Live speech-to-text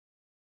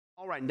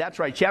All right, that's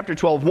right. Chapter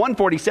 12,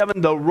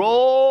 147, the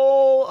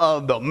role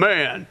of the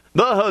man,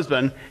 the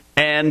husband,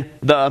 and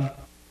the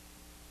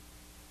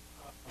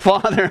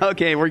father.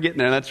 Okay, we're getting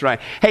there. That's right.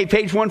 Hey,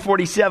 page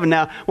 147.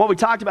 Now, what we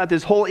talked about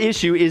this whole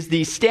issue is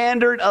the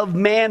standard of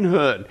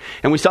manhood.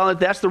 And we saw that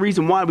that's the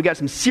reason why we got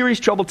some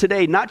serious trouble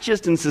today, not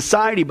just in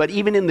society, but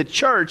even in the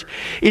church,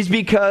 is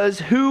because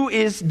who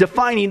is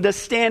defining the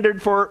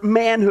standard for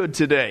manhood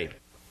today?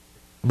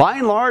 By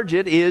and large,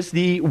 it is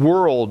the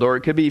world, or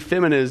it could be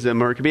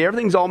feminism, or it could be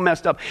everything's all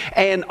messed up.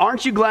 And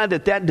aren't you glad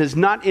that that does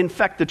not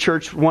infect the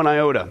church one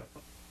iota?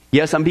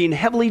 Yes, I'm being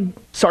heavily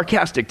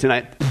sarcastic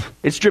tonight.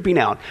 It's dripping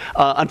out.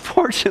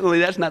 Unfortunately,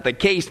 that's not the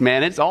case,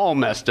 man. It's all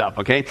messed up,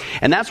 okay?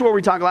 And that's where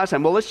we talked last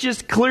time. Well, let's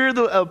just clear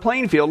the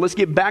playing field. Let's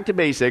get back to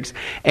basics,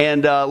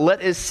 and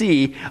let us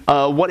see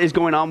what is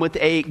going on with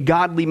a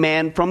godly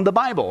man from the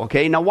Bible,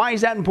 okay? Now, why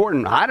is that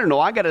important? I don't know.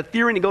 I got a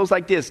theory, and it goes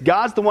like this.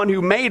 God's the one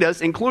who made us,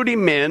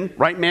 including men.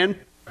 Right, men?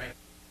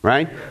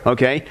 Right?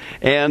 Okay.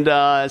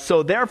 And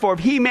so, therefore, if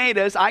He made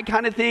us, I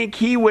kind of think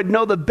He would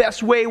know the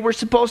best way we're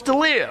supposed to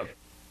live.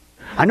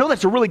 I know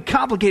that's a really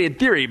complicated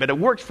theory, but it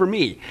works for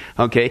me,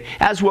 okay?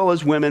 As well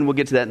as women. We'll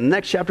get to that in the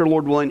next chapter,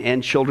 Lord willing,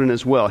 and children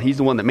as well. He's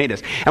the one that made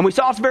us. And we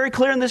saw it's very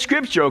clear in the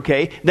Scripture,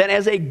 okay, that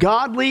as a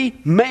godly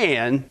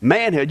man,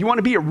 manhood, you want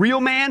to be a real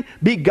man?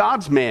 Be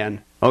God's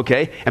man,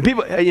 okay? And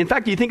people, in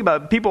fact, you think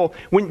about people,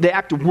 when they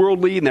act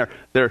worldly and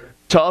they're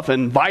tough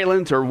and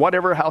violent or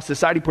whatever, how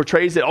society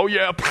portrays it. Oh,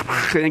 yeah,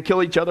 and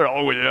kill each other.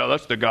 Oh, yeah,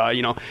 that's the guy,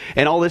 you know,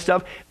 and all this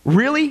stuff.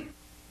 Really?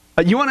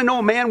 You want to know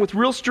a man with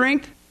real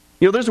strength?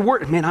 You know, there's a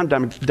word, man, I'm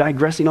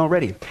digressing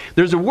already.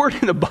 There's a word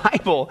in the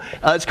Bible,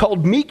 it's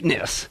called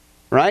meekness,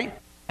 right?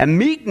 And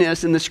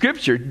meekness in the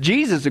Scripture,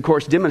 Jesus, of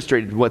course,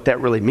 demonstrated what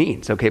that really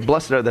means, okay?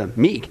 Blessed are the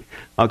meek,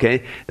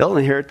 okay? They'll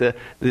inherit the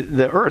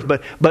earth.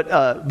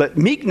 But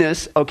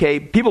meekness, okay,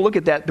 people look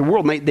at that, the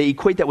world, they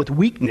equate that with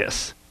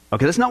weakness.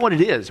 Okay, that's not what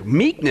it is.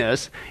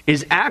 Meekness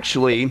is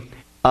actually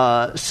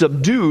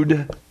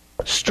subdued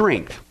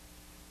strength.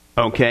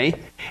 Okay?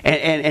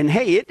 And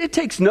hey, it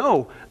takes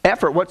no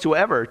effort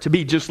whatsoever to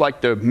be just like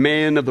the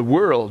man of the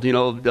world, you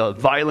know,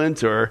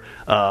 violent or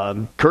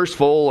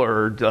curseful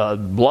or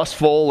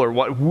lustful or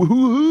what.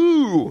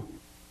 Woo-hoo!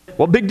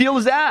 What big deal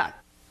is that?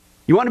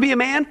 You want to be a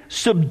man?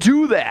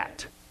 Subdue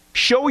that.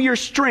 Show your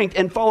strength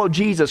and follow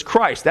Jesus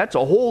Christ. That's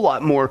a whole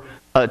lot more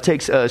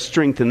takes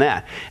strength than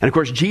that. And of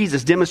course,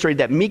 Jesus demonstrated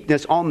that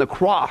meekness on the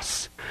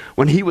cross.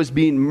 When He was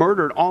being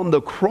murdered on the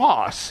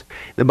cross,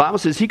 the Bible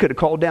says He could have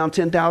called down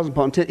 10,000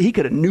 upon 10. He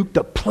could have nuked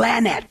the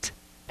planet.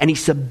 And He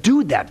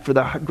subdued that for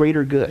the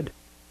greater good.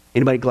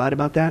 Anybody glad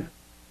about that?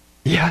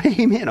 Yeah,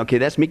 amen. Okay,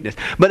 that's meekness.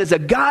 But as a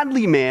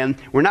godly man,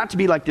 we're not to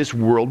be like this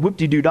world.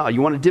 Whoop-de-doo-dah. You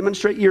want to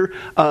demonstrate your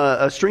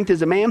strength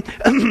as a man?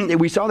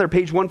 We saw there,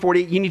 page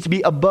 148, you need to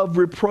be above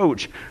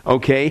reproach.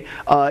 Okay?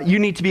 You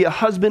need to be a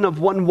husband of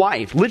one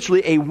wife.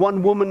 Literally a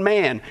one-woman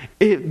man.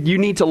 You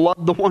need to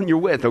love the one you're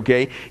with,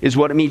 okay, is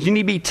what it means. You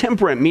need to be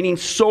temperate, meaning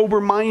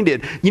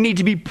sober-minded. You need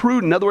to be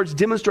prudent. In other words,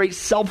 demonstrate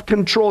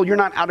self-control. You're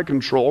not out of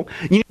control.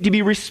 You need to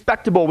be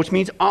respectable, which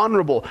means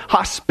honorable,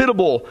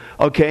 hospitable,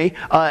 okay,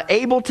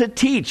 able to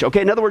teach. Okay,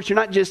 in other words, you're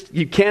not just,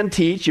 you can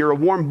teach, you're a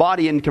warm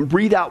body and can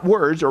breathe out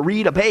words or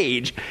read a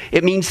page.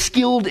 It means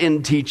skilled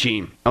in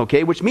teaching,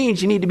 okay, which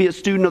means you need to be a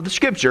student of the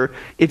Scripture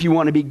if you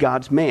want to be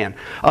God's man.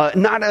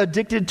 Not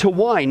addicted to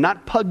wine,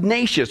 not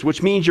pugnacious,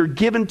 which means you're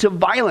given to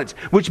violence,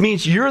 which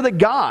means you're the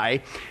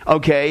guy,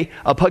 okay,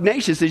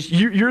 pugnacious is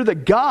you're the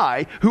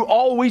guy who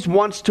always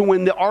wants to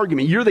win the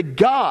argument. You're the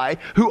guy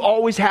who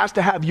always has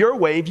to have your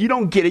way. If you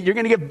don't get it, you're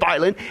going to get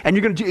violent and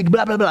you're going to do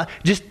blah, blah, blah.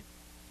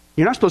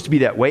 You're not supposed to be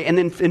that way. And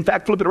then, in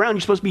fact, flip it around.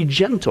 You're supposed to be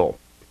gentle.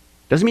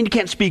 Doesn't mean you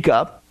can't speak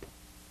up.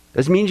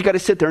 Doesn't mean you got to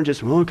sit there and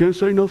just, I can't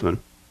say nothing.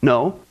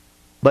 No.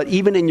 But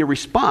even in your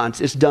response,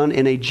 it's done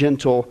in a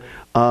gentle,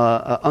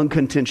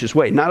 uncontentious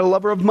way. Not a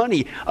lover of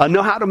money.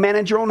 Know how to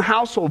manage your own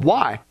household.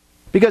 Why?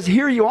 Because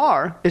here you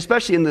are,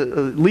 especially in the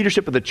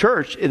leadership of the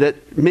church,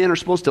 that men are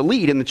supposed to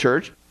lead in the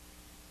church.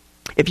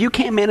 If you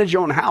can't manage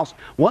your own house,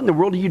 what in the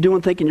world are you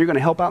doing thinking you're going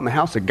to help out in the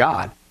house of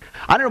God?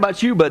 I don't know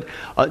about you, but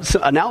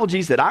some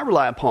analogies that I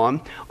rely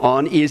upon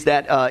is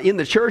that in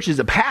the church as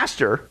a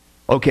pastor,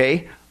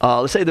 okay,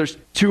 let's say there's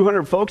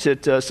 200 folks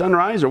at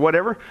Sunrise or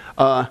whatever.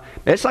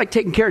 It's like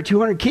taking care of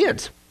 200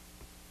 kids.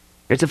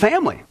 It's a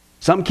family.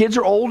 Some kids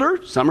are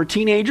older, some are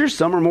teenagers,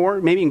 some are more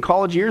maybe in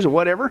college years or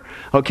whatever,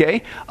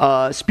 okay,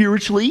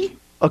 spiritually,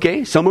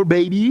 okay, some are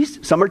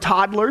babies, some are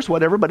toddlers,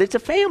 whatever, but it's a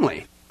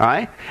family, all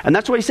right? And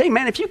that's why he's saying,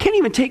 man, if you can't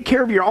even take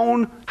care of your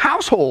own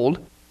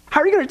household,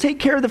 how are you going to take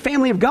care of the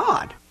family of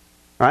God?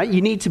 All right,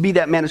 you need to be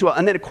that man as well.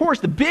 And then, of course,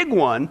 the big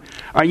one,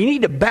 you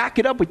need to back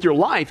it up with your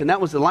life. And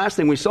that was the last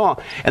thing we saw.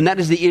 And that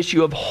is the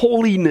issue of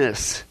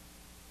holiness.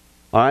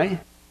 All right?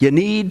 You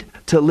need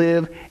to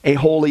live a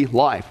holy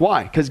life.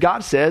 Why? Because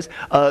God says,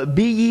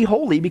 be ye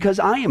holy because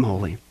I am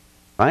holy.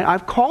 Right?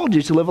 I've called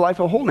you to live a life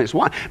of holiness.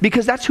 Why?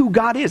 Because that's who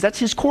God is. That's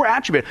His core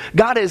attribute.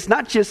 God is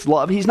not just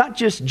love. He's not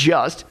just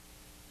just.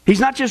 He's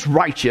not just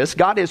righteous.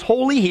 God is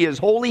holy. He is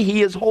holy.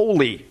 He is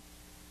holy.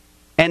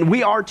 And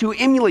we are to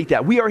emulate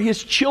that. We are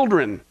His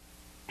children.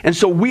 And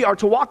so we are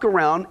to walk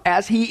around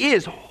as he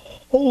is,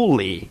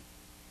 holy.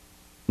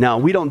 Now,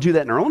 we don't do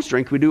that in our own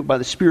strength. We do it by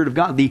the Spirit of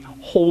God, the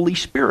Holy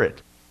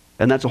Spirit.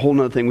 And that's a whole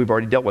other thing we've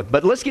already dealt with.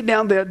 But let's get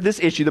down to this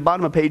issue, the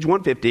bottom of page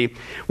 150,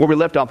 where we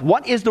left off.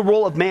 What is the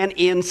role of man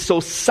in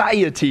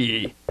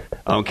society?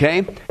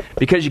 Okay?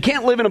 Because you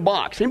can't live in a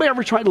box. Anybody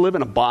ever tried to live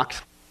in a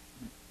box?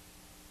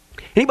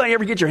 Anybody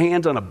ever get your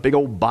hands on a big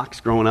old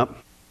box growing up?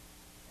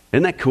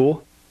 Isn't that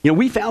cool? You know,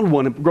 we found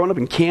one growing up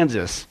in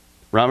Kansas.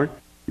 Robert,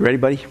 you ready,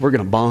 buddy? We're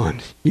going to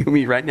bond. You and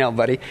me right now,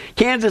 buddy.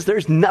 Kansas,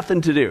 there's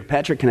nothing to do.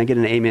 Patrick, can I get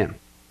an amen?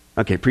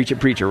 Okay, preach it,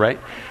 preacher, right?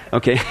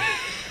 Okay.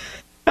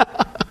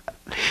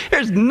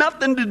 There's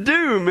nothing to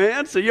do,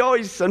 man. So you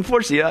always,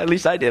 unfortunately, at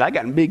least I did, I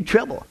got in big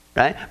trouble,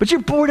 right? But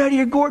you're bored out of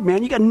your gourd,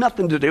 man. You got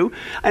nothing to do.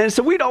 And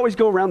so we'd always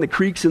go around the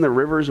creeks and the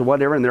rivers or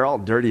whatever, and they're all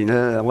dirty,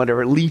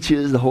 whatever,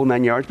 leeches, the whole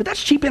 9 yards. But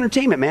that's cheap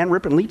entertainment, man,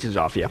 ripping leeches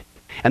off you.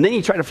 And then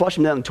you try to flush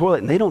them down the toilet,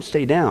 and they don't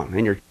stay down.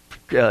 And your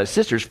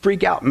sisters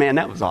freak out. Man,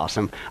 that was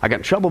awesome. I got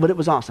in trouble, but it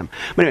was awesome.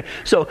 But anyway,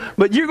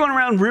 but you're going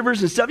around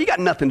rivers and stuff. You got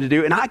nothing to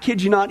do. And I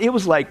kid you not, it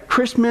was like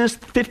Christmas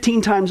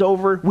 15 times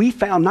over. We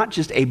found not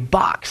just a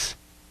box,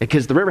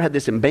 because the river had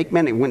this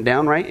embankment. It went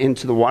down right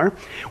into the water.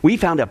 We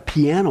found a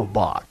piano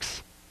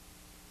box.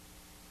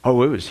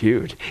 Oh, it was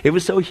huge. It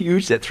was so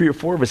huge that 3 or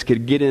 4 of us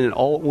could get in it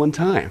all at one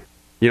time.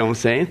 You know what I'm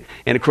saying?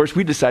 And, of course,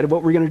 we decided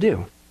what we're going to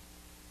do.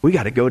 We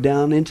got to go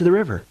down into the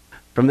river.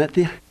 From that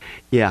thing?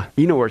 Yeah,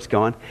 you know where it's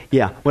going.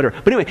 Yeah, whatever.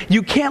 But anyway,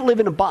 you can't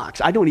live in a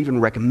box. I don't even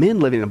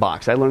recommend living in a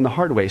box. I learned the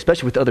hard way,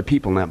 especially with other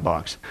people in that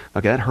box.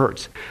 Okay, that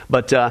hurts.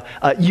 But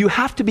you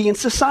have to be in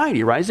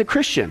society, right, as a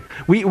Christian.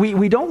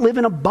 We don't live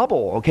in a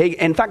bubble, okay?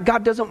 In fact,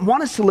 God doesn't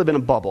want us to live in a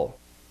bubble,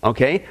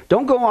 okay?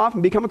 Don't go off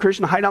and become a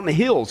Christian and hide out in the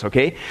hills,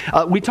 okay?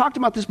 We talked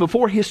about this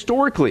before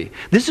historically.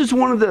 This is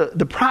one of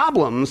the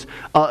problems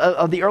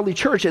of the early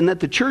church, and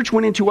that the church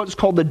went into what's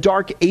called the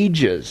Dark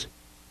Ages.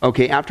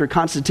 Okay, after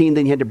Constantine,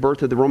 then you had the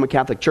birth of the Roman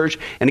Catholic Church,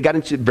 and it got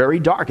into very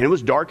dark. And it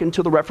was dark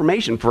until the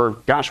Reformation for,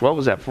 gosh, what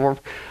was that, for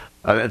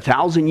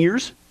 1,000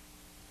 years?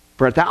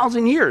 For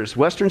 1,000 years,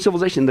 Western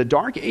civilization, the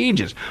Dark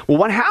Ages. Well,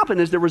 what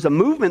happened is there was a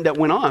movement that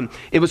went on.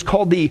 It was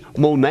called the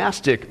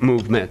monastic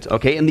movement,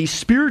 okay? And these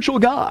spiritual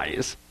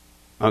guys,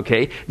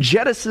 okay,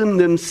 jettisoned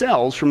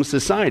themselves from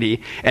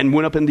society and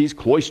went up in these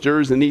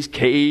cloisters and these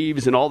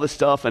caves and all this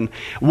stuff. And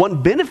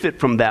one benefit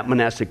from that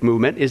monastic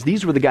movement is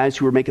these were the guys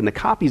who were making the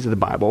copies of the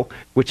Bible,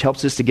 which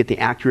helps us to get the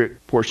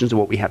accurate portions of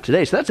what we have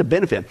today. So that's a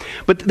benefit.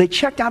 But they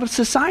checked out of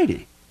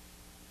society.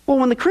 Well,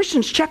 when the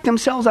Christians check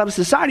themselves out of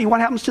society,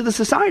 what happens to the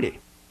society?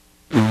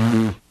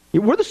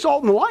 We're the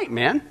salt and the light,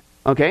 man.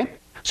 Okay?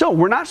 So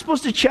we're not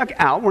supposed to check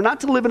out. We're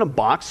not to live in a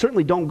box.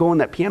 Certainly don't go in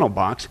that piano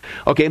box.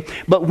 Okay?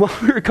 But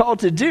what we're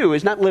called to do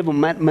is not live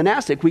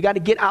monastic. We got to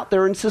get out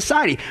there in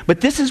society. But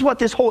this is what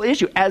this whole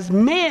issue, as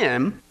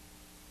men,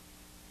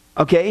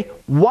 okay,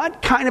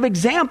 what kind of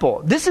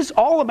example? This is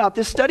all about,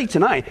 this study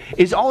tonight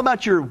is all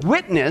about your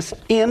witness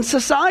in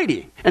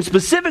society. And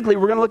specifically,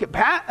 we're going to look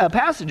at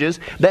passages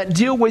that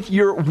deal with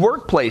your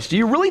workplace. Do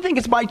you really think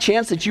it's by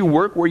chance that you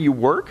work where you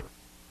work?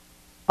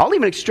 I'll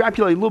even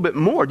extrapolate a little bit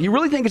more. Do you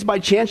really think it's by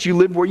chance you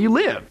live where you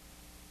live?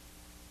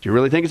 Do you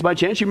really think it's by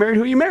chance you married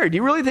who you married? Do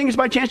you really think it's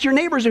by chance your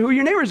neighbors are who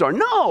your neighbors are?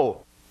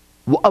 No.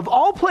 Of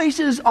all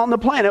places on the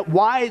planet,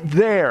 why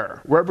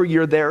there? Wherever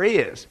your there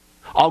is.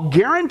 I'll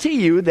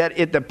guarantee you that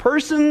if the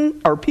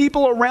person or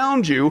people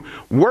around you,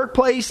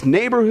 workplace,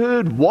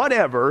 neighborhood,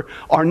 whatever,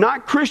 are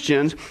not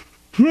Christians,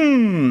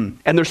 and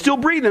they're still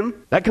breathing,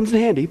 that comes in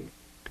handy.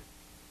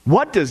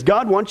 What does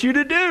God want you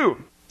to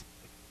do?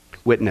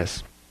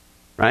 Witness,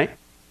 right?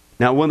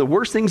 Now, one of the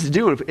worst things to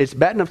do, if it's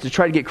bad enough to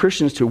try to get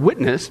Christians to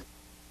witness,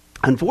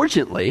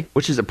 unfortunately,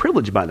 which is a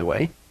privilege, by the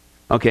way,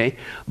 okay,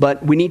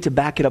 but we need to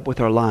back it up with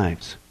our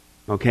lives,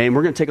 okay? And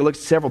we're going to take a look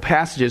at several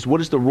passages.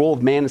 What is the role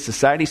of man in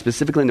society,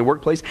 specifically in the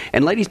workplace?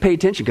 And ladies, pay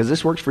attention, because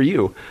this works for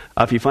you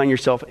if you find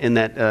yourself in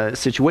that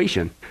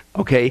situation,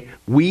 okay?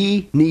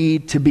 We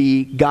need to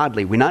be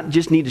godly. We not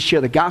just need to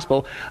share the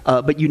gospel,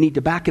 but you need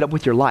to back it up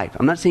with your life.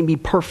 I'm not saying be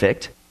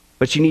perfect,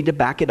 but you need to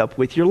back it up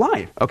with your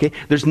life, okay?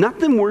 There's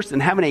nothing worse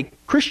than having a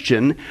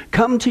Christian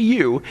come to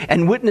you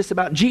and witness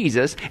about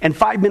Jesus, and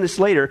 5 minutes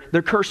later,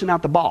 they're cursing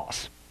out the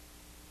boss.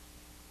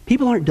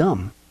 People aren't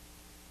dumb,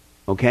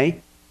 okay?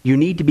 You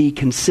need to be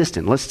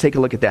consistent. Let's take a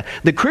look at that.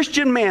 The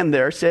Christian man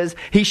there says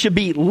he should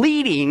be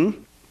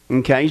leading,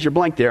 okay, here's your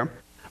blank there,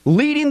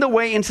 leading the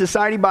way in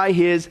society by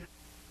his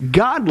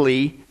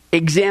godly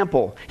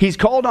example. He's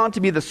called on to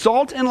be the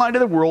salt and light of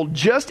the world,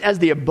 just as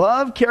the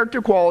above character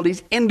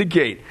qualities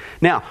indicate.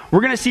 Now,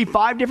 we're going to see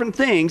 5 different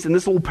things in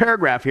this little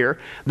paragraph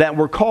here that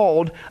we're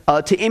called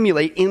to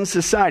emulate in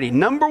society.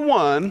 Number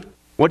 1,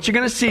 what you're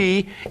going to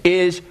see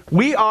is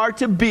we are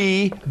to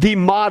be the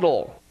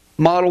model.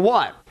 Model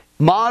what?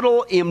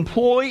 Model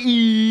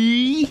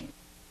employee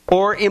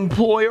or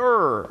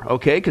employer,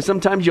 okay? Because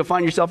sometimes you'll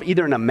find yourself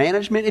either in a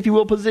management, if you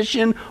will,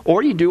 position,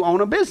 or you do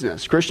own a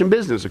business, Christian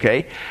business,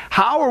 okay?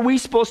 How are we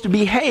supposed to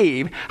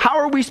behave? How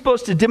are we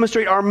supposed to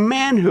demonstrate our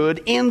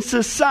manhood in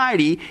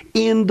society,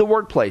 in the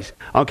workplace?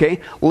 Okay,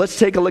 let's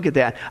take a look at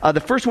that. The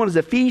first one is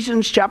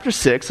Ephesians chapter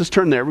 6. Let's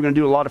turn there. We're going to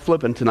do a lot of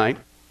flipping tonight.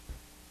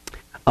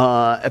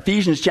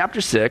 Ephesians chapter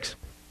 6.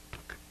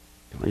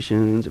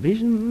 Ephesians.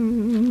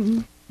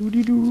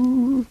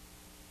 Doo-dee-doo.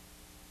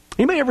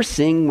 Anybody ever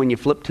sing when you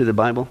flip to the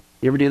Bible?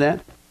 You ever do that?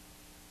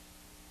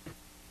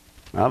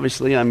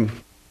 Obviously, I'm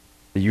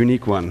the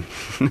unique one.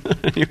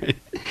 Anyway,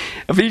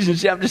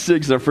 Ephesians chapter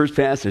 6 is our first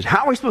passage.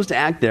 How are we supposed to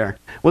act there?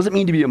 What does it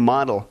mean to be a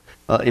model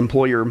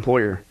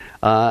employer?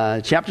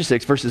 Chapter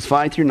 6, verses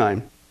 5 through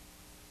 9.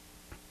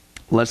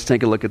 Let's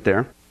take a look at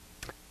there.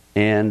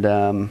 And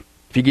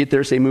if you get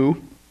there, say moo.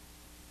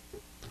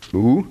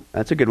 Moo,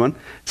 that's a good one.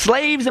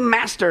 Slaves and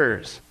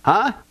masters.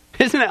 Huh?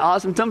 Isn't that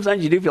awesome?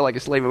 Sometimes you do feel like a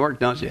slave at work,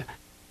 don't you?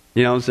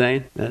 You know what I'm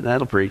saying?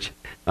 That'll preach.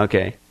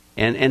 Okay.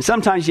 And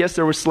sometimes, yes,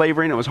 there was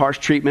slavery and it was harsh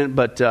treatment,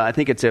 but I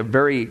think it's a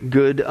very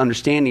good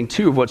understanding,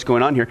 too, of what's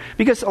going on here.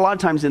 Because a lot of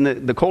times in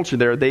the culture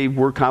there, they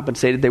were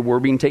compensated, they were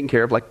being taken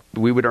care of, like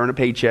we would earn a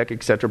paycheck,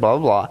 etc., blah,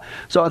 blah, blah.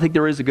 So I think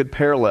there is a good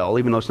parallel,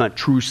 even though it's not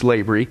true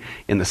slavery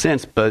in the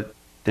sense, but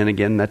then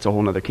again, that's a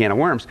whole other can of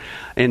worms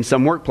in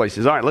some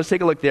workplaces. All right, let's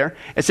take a look there.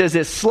 It says,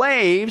 as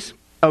slaves,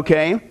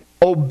 okay,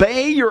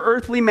 obey your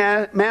earthly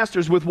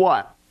masters with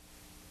what?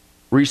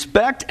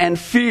 Respect and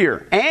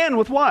fear. And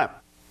with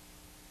what?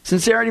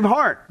 Sincerity of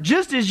heart.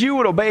 Just as you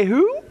would obey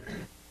who?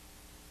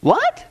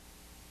 What?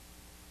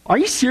 Are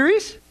you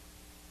serious?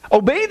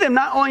 Obey them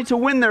not only to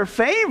win their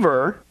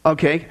favor.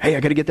 Okay, hey, I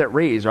got to get that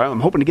raise, right?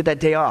 I'm hoping to get that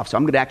day off, so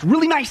I'm going to act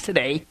really nice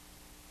today.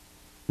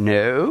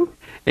 No.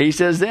 He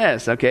says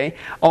this, okay?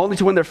 Only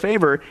to win their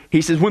favor.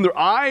 He says, when their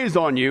eyes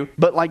on you,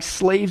 but like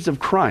slaves of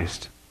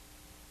Christ.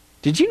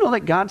 Did you know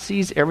that God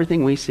sees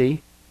everything we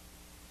see?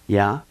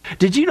 Yeah.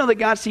 Did you know that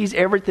God sees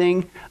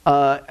everything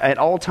at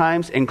all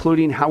times,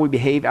 including how we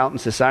behave out in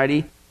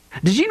society?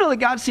 Did you know that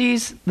God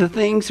sees the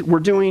things we're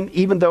doing,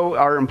 even though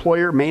our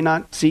employer may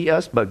not see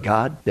us, but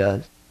God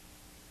does?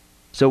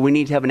 So we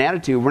need to have an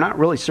attitude. We're not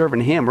really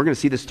serving Him. We're going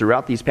to see this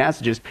throughout these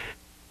passages.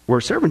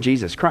 We're serving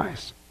Jesus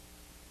Christ.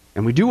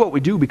 And we do what we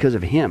do because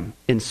of Him,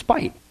 in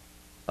spite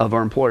of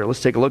our employer.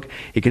 Let's take a look.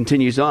 He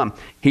continues on.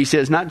 He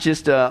says, not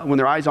just when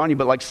their eyes on you,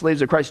 but like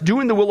slaves of Christ,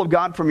 doing the will of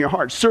God from your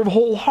heart. Serve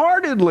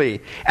wholeheartedly,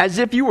 as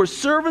if you were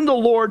serving the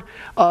Lord,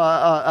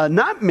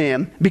 not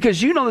men,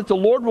 because you know that the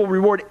Lord will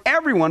reward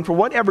everyone for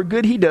whatever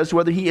good he does,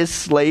 whether he is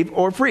slave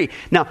or free.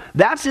 Now,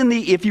 that's in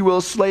the, if you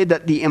will, slave,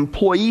 that the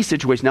employee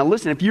situation. Now,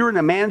 listen, if you're in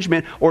a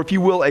management, or if you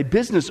will, a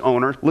business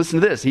owner,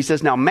 listen to this. He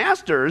says, now,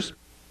 masters,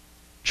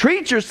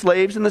 treat your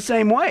slaves in the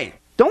same way.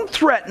 Don't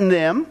threaten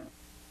them.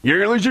 You're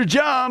going to lose your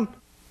job.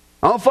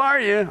 I'll fire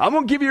you. I'm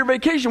going to give you your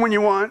vacation when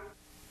you want.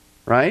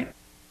 Right?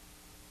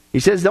 He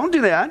says, don't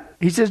do that.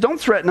 He says, don't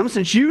threaten them,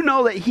 since you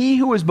know that he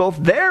who is both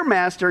their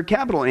master,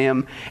 capital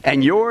M,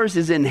 and yours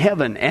is in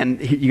heaven.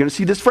 And you're going to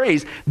see this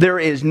phrase, there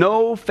is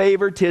no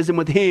favoritism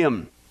with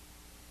him.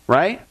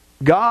 Right?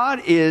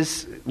 God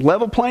is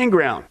level playing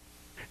ground.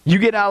 You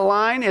get out of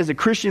line as a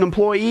Christian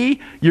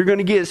employee, you're going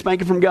to get a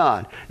spanking from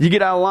God. You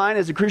get out of line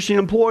as a Christian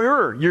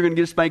employer, you're going to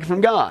get a spanking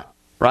from God.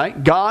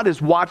 Right? God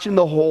is watching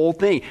the whole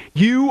thing.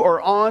 You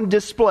are on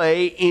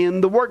display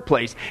in the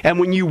workplace. And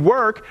when you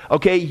work,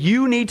 okay,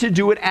 you need to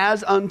do it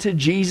as unto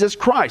Jesus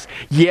Christ.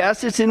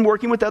 Yes, it's in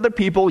working with other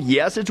people.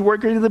 Yes, it's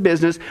working in the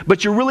business.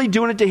 But you're really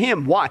doing it to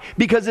Him. Why?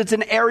 Because it's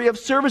an area of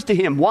service to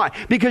Him. Why?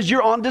 Because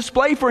you're on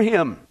display for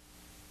Him.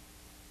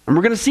 And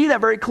we're going to see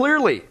that very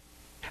clearly.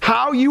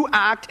 How you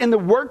act in the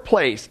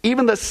workplace,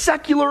 even the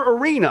secular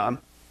arena,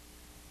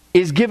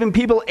 is giving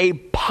people a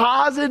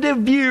positive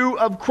view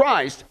of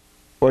Christ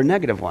or a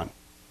negative one,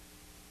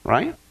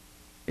 right?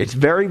 It's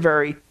very,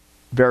 very,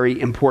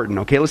 very important.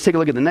 Okay, let's take a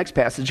look at the next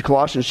passage,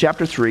 Colossians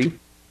chapter 3.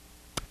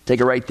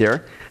 Take it right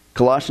there.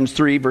 Colossians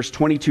 3, verse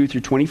 22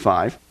 through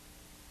 25.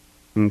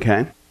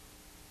 Okay,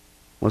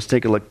 let's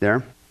take a look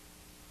there.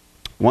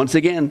 Once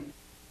again,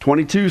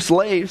 22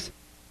 slaves.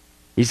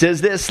 He says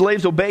this,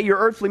 slaves, obey your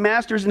earthly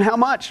masters, and how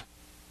much?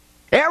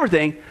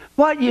 Everything.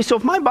 What? So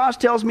if my boss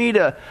tells me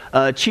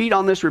to cheat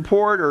on this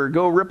report or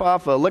go rip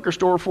off a liquor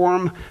store for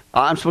him,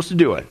 I'm supposed to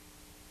do it.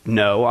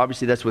 No,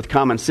 obviously that's with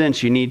common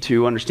sense. You need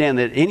to understand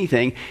that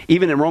anything,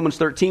 even in Romans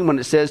 13 when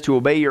it says to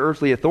obey your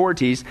earthly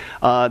authorities,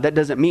 that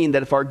doesn't mean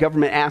that if our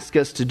government asks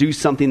us to do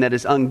something that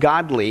is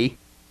ungodly,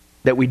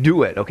 that we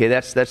do it. Okay,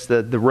 that's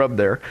the rub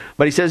there.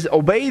 But he says,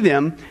 obey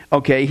them,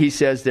 okay, he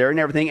says there and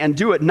everything, and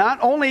do it not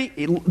only,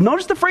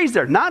 notice the phrase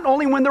there, not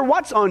only when they're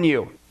what's on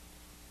you.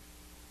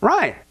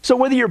 Right. So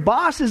whether your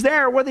boss is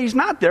there or whether he's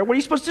not there, what are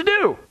you supposed to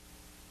do?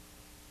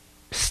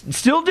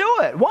 Still do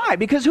it. Why?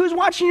 Because who's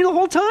watching you the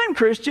whole time,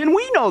 Christian?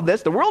 We know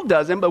this. The world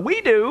doesn't, but we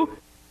do.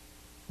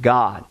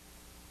 God.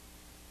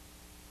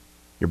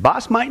 Your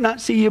boss might not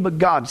see you, but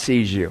God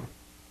sees you.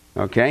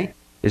 Okay?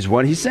 is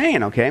what he's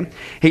saying, okay?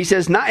 He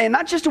says,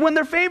 not just to win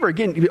their favor.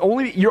 Again,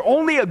 you're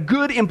only a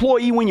good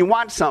employee when you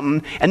want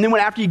something, and then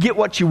after you get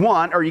what you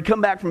want, or you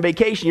come back from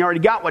vacation, you already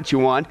got what you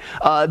want,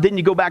 then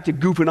you go back to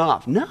goofing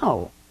off.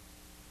 No.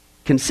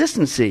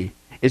 Consistency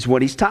is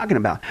what he's talking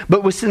about.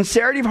 But with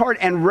sincerity of heart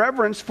and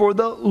reverence for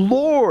the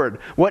Lord.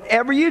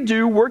 Whatever you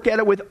do, work at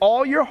it with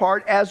all your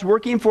heart as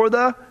working for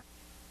the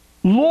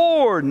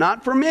Lord,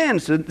 not for men,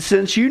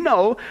 since you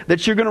know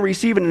that you're going to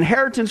receive an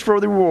inheritance for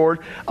the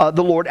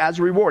Lord as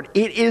a reward.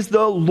 It is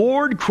the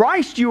Lord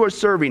Christ you are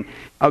serving.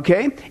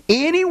 Okay?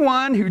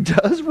 Anyone who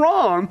does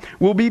wrong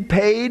will be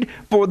paid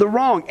for the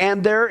wrong.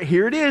 And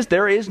here it is.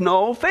 There is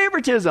no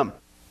favoritism.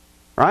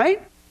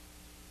 Right?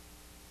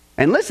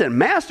 And listen,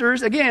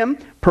 masters, again,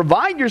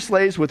 provide your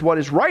slaves with what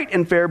is right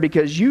and fair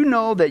because you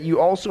know that you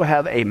also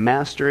have a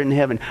master in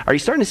heaven. Are you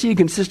starting to see a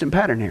consistent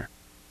pattern here?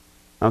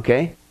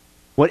 Okay?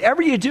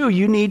 Whatever you do,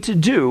 you need to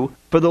do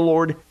for the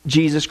Lord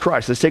Jesus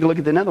Christ. Let's take a look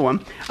at another one.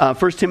 1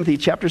 Timothy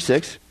chapter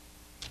 6.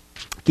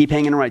 Keep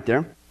hanging right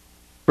there.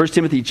 1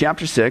 Timothy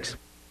chapter 6,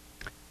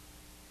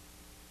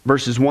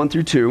 verses 1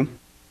 through 2.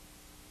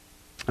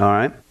 All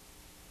right.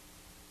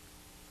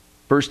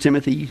 1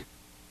 Timothy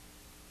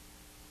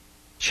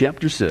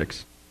chapter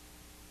 6.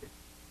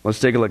 Let's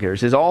take a look here. It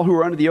says, all who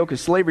are under the yoke of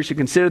slavery should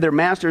consider their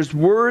masters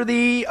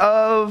worthy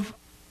of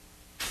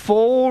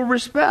full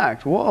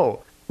respect.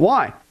 Whoa.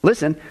 Why?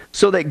 Listen,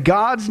 so that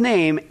God's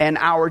name and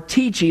our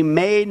teaching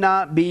may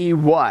not be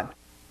what?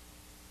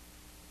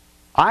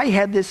 I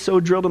had this so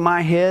drilled in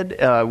my head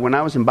when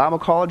I was in Bible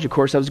college. Of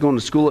course, I was going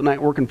to school at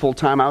night, working full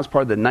time. I was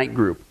part of the night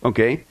group,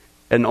 okay?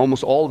 And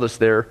almost all of us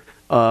there,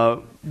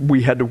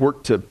 we had to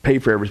work to pay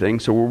for everything,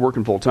 so we're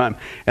working full time.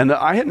 And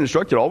I had an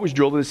instructor always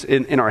drill this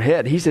in our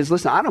head. He says,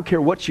 listen, I don't care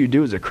what you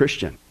do as a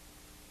Christian.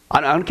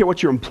 I don't care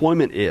what your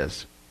employment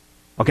is.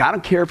 Okay, I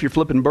don't care if you're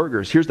flipping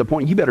burgers. Here's the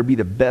point. You better be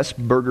the best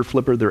burger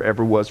flipper there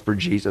ever was for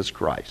Jesus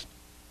Christ.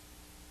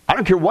 I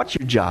don't care what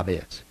your job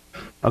is.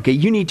 Okay,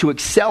 you need to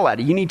excel at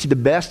it. You need to be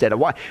the best at it.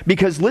 Why?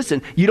 Because,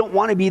 listen, you don't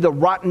want to be the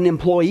rotten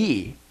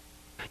employee.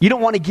 You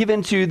don't want to give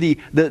into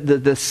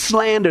the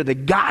slander, the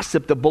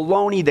gossip, the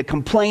baloney, the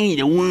complaining,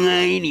 the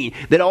whining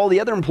that all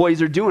the other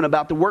employees are doing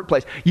about the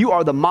workplace. You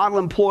are the model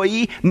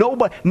employee.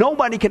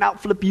 Nobody can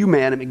outflip you,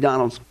 man, at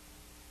McDonald's.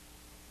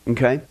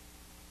 Okay?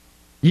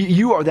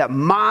 You are that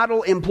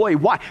model employee.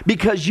 Why?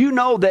 Because you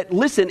know that,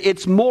 listen,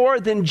 it's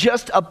more than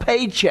just a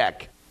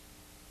paycheck.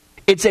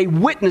 It's a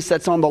witness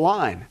that's on the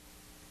line.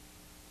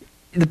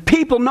 The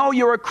people know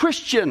you're a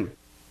Christian.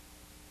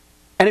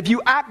 And if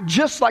you act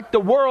just like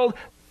the world,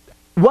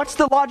 what's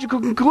the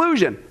logical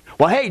conclusion?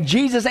 Well, hey,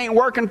 Jesus ain't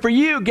working for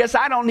you. Guess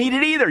I don't need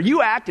it either.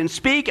 You act and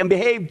speak and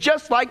behave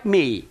just like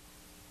me.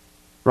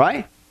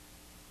 Right?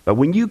 But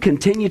when you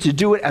continue to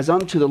do it as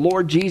unto the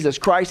Lord Jesus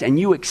Christ and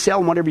you excel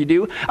in whatever you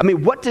do, I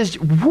mean,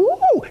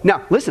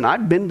 Now, listen,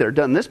 I've been there,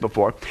 done this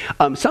before.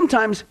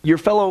 Sometimes your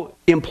fellow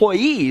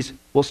employees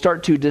will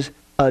start to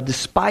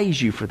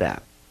despise you for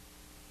that.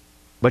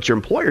 But your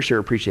employer sure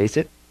appreciates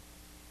it.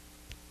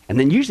 And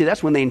then usually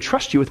that's when they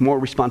entrust you with more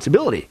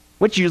responsibility,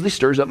 which usually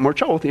stirs up more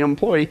trouble with the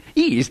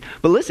employees.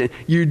 But listen,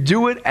 you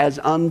do it as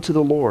unto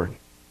the Lord.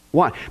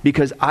 Why?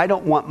 Because I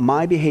don't want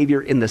my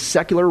behavior in the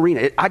secular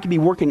arena. I could be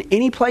working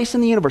any place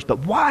in the universe, but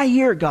why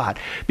here, God?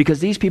 Because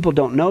these people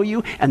don't know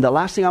you, and the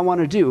last thing I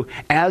want to do,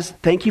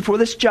 thank you for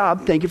this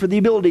job, thank you for the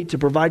ability to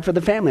provide for the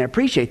family, I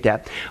appreciate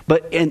that,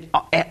 but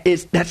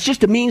that's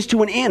just a means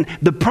to an end.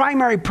 The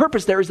primary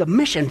purpose there is a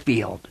mission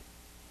field,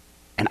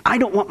 and I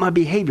don't want my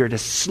behavior to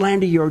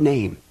slander your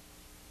name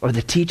or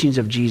the teachings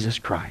of Jesus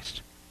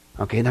Christ.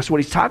 Okay, that's what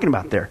he's talking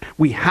about there.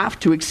 We have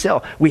to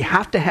excel. We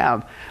have to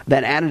have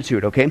that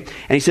attitude, okay? And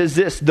he says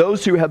this,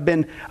 those who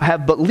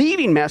have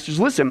believing masters,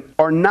 listen,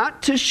 are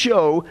not to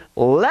show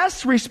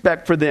less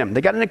respect for them.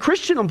 They got a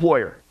Christian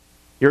employer.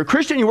 You're a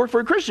Christian, you work for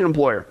a Christian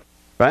employer,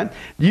 right?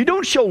 You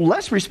don't show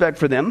less respect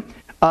for them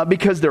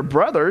because they're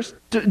brothers.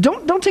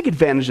 Don't take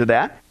advantage of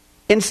that.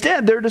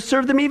 Instead, they're to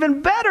serve them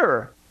even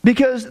better.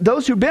 Because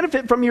those who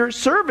benefit from your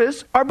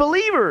service are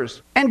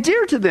believers and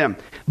dear to them.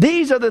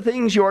 These are the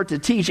things you are to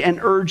teach and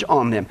urge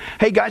on them.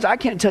 Hey guys, I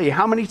can't tell you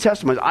how many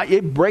testimonies,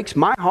 it breaks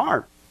my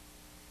heart,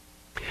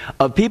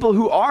 of people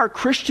who are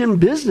Christian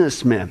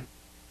businessmen,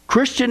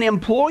 Christian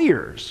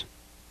employers.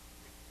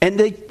 And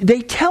they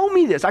tell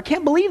me this. I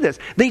can't believe this.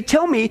 They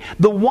tell me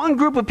the one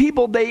group of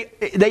people,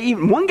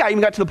 one guy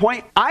even got to the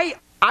point, I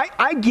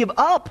give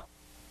up.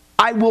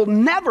 I will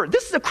never,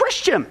 this is a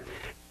Christian,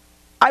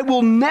 I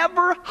will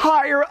never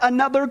hire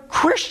another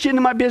Christian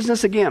in my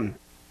business again.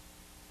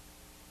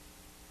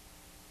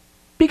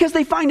 Because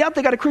they find out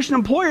they got a Christian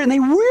employer and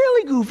they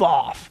really goof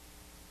off.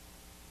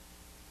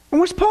 And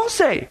what's Paul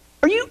say?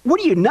 What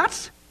are you,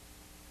 nuts?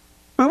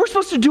 I mean, we're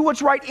supposed to do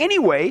what's right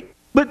anyway,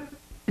 but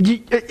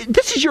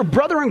this is your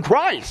brother in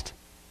Christ.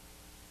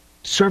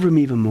 Serve him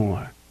even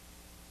more.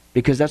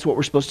 Because that's what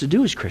we're supposed to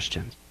do as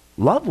Christians.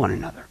 Love one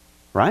another,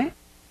 right?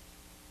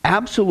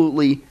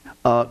 Absolutely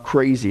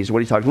crazy is what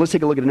he's talking. Let's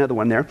take a look at another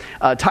one there.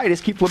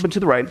 Titus, keep flipping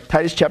to the right.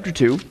 Titus chapter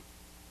 2.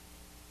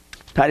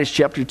 Titus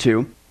chapter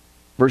 2,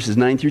 verses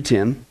 9 through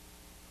 10.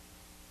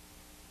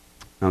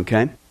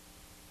 Okay?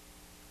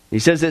 He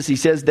says this, he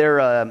says there,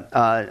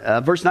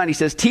 verse 9, he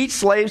says, teach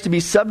slaves to be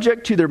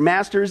subject to their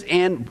masters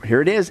and,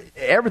 here it is,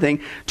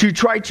 everything, to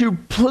try to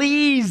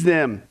please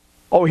them.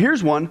 Oh,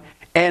 here's one.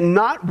 And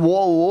not,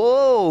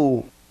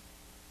 whoa,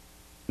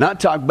 not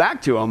talk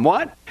back to them.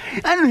 What?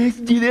 I don't have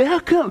to do that. How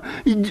come?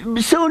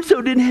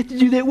 So-and-so didn't have to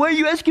do that. Why are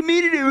you asking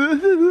me to do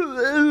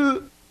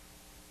it?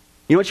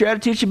 You know what your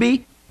attitude should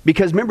be?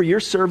 Because remember, you're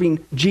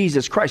serving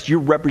Jesus Christ. You're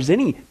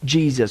representing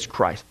Jesus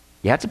Christ.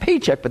 Yeah, it's a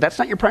paycheck, but that's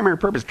not your primary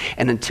purpose.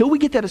 And until we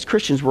get that as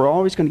Christians, we're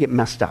always going to get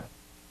messed up.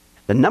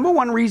 The number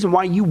one reason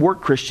why you work,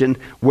 Christian,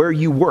 where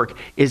you work,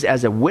 is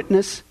as a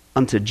witness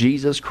unto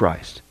Jesus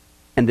Christ.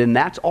 And then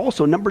that's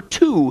also, number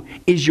two,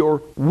 is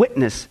your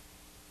witness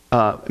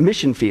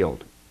mission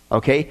field.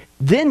 Okay?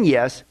 Then,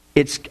 yes,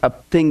 it's a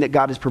thing that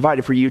God has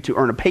provided for you to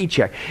earn a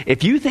paycheck.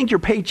 If you think your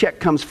paycheck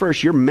comes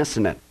first, you're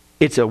missing it.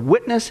 It's a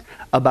witness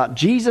about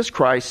Jesus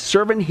Christ,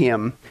 serving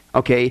Him,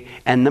 okay?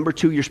 And number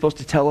two, you're supposed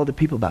to tell other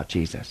people about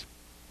Jesus,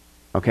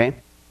 okay?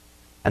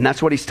 And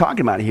that's what he's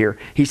talking about here.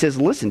 He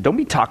says, listen, don't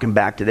be talking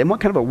back to them.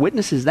 What kind of a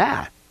witness is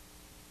that?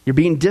 You're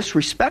being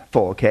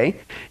disrespectful, okay?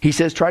 He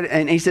says,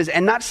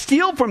 and not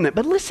steal from them.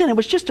 But listen, it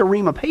was just a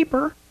ream of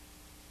paper,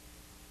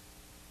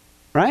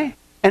 right?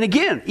 And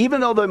again, even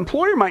though the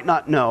employer might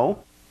not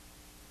know,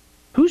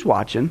 who's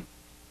watching?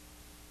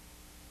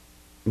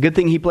 Good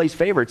thing he plays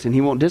favorites and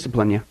he won't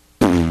discipline you.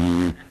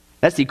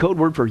 That's the code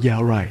word for, yeah,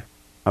 right.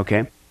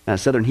 Okay?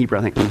 Southern Hebrew,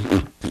 I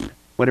think.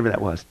 Whatever that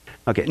was.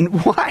 Okay.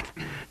 What?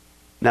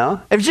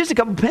 No. If it's just a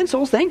couple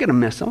pencils, they ain't going to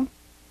miss them.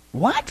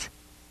 What?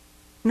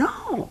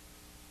 No.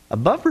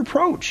 Above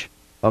reproach.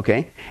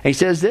 Okay? And he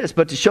says this,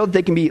 but to show that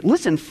they can be,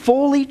 listen,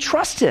 fully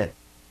trusted.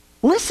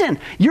 Listen,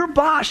 your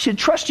boss should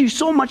trust you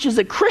so much as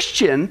a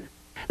Christian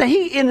that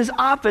he, in his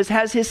office,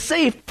 has his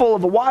safe full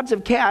of wads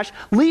of cash,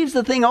 leaves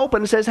the thing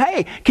open and says,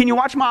 hey, can you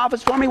watch my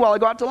office for me while I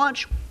go out to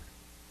lunch?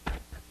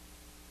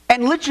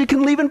 And literally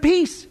can leave in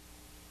peace.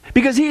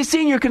 Because he has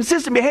seen your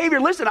consistent behavior.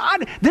 Listen,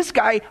 this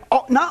guy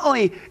not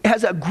only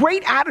has a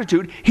great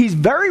attitude, he's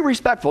very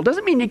respectful.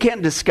 Doesn't mean you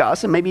can't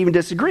discuss and maybe even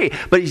disagree.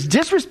 But he's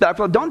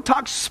disrespectful. Don't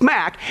talk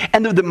smack.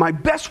 And they're my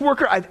best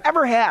worker I've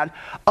ever had.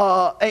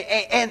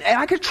 And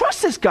I could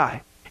trust this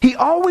guy. He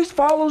always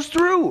follows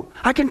through.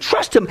 I can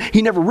trust him.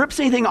 He never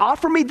rips anything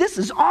off from me. This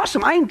is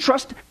awesome. I can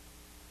trust.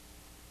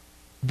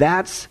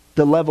 That's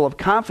the level of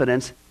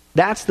confidence.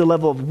 That's the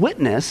level of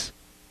witness.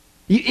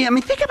 I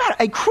mean, think about it.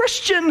 A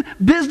Christian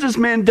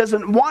businessman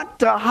doesn't want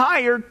to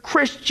hire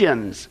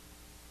Christians.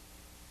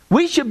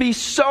 We should be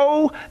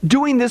so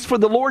doing this for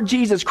the Lord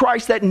Jesus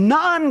Christ that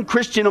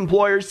non-Christian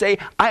employers say,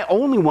 I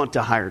only want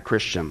to hire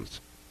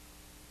Christians.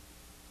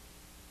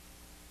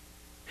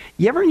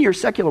 You ever in your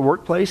secular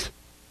workplace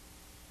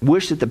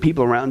wish that the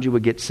people around you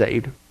would get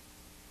saved?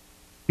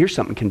 Here's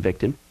something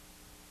convicting.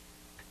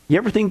 You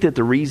ever think that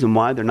the reason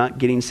why they're not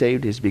getting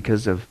saved is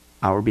because of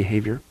our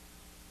behavior?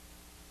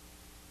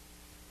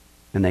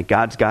 And that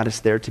God's got us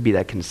there to be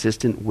that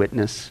consistent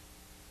witness.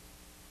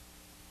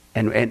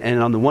 And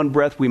on the one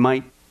breath, we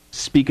might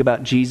speak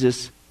about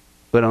Jesus,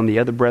 but on the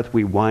other breath,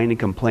 we whine and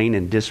complain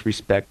and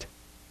disrespect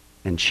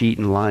and cheat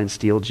and lie and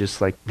steal just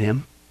like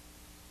them.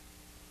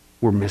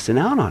 We're missing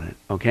out on it,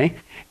 okay?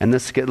 And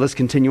let's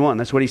continue on.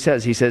 That's what he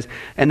says. He says,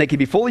 and they can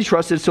be fully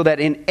trusted so that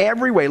in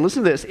every way,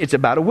 listen to this, it's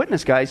about a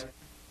witness, guys.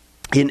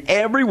 In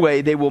every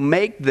way, they will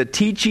make the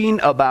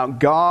teaching about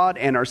God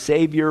and our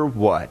Savior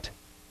what?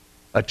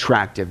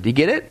 Attractive. Do you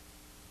get it?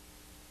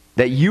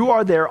 That you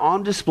are there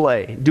on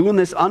display, doing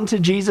this unto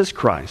Jesus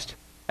Christ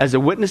as a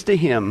witness to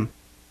Him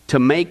to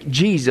make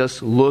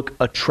Jesus look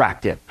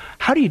attractive.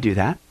 How do you do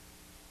that?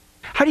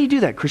 How do you do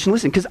that, Christian?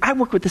 Listen, because I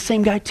work with the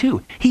same guy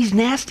too. He's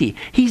nasty.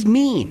 He's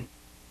mean.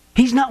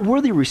 He's not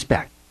worthy of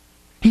respect.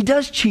 He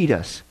does cheat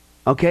us.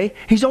 Okay?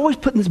 He's always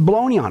putting this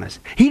baloney on us.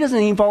 He doesn't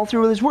even follow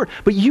through with his word.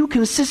 But you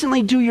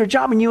consistently do your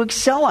job and you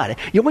excel at it.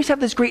 You always have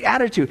this great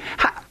attitude.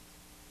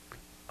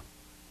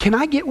 Can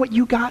I get what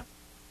you got?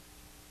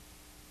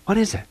 What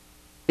is it?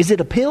 Is it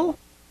a pill?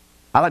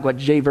 I like what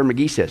J. Vernon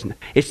McGee says.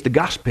 It's the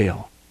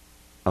gospel.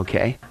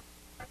 Okay?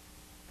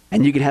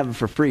 And you can have it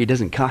for free. It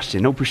doesn't cost you.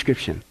 No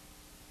prescription.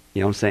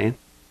 You know what I'm saying?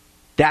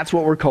 That's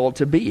what we're called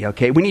to be,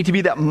 okay? We need to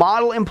be that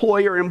model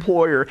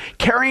employer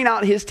carrying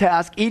out his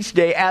task each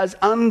day as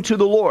unto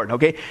the Lord,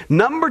 okay?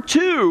 Number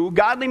two,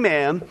 godly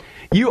man,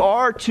 you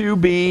are to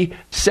be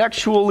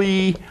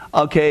sexually,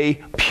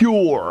 okay,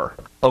 pure,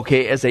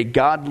 okay, as a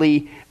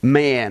godly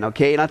man,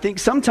 okay? And I think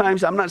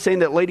sometimes, I'm not saying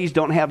that ladies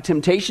don't have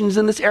temptations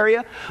in this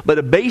area, but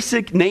a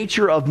basic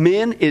nature of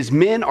men is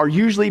men are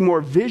usually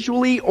more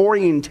visually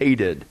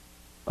orientated,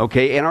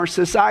 okay? And our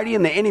society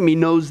and the enemy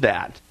knows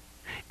that.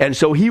 And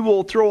so he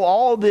will throw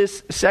all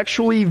this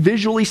sexually,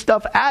 visually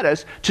stuff at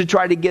us to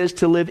try to get us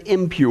to live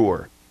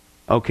impure.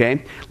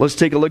 Okay? Let's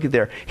take a look at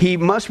there. He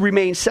must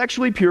remain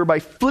sexually pure by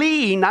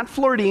fleeing, not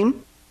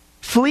flirting,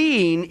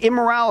 fleeing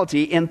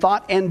immorality in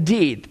thought and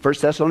deed. 1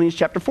 Thessalonians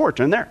chapter 4.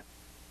 Turn there.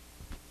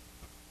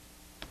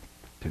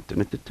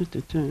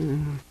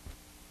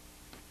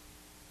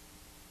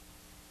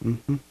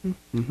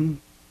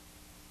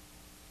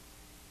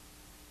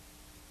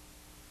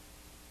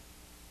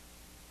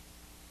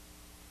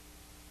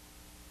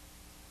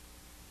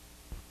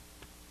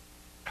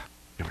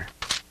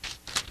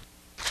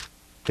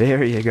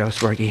 There you go,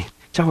 Sparky.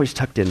 It's always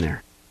tucked in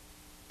there.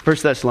 1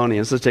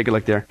 Thessalonians, let's take a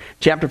look there.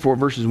 Chapter 4,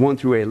 verses 1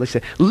 through 8. Let's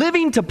say,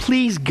 living to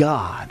please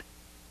God.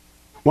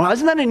 Well,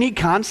 isn't that a neat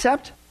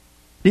concept?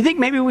 Do you think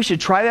maybe we should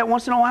try that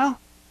once in a while?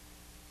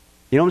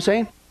 You know what I'm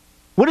saying?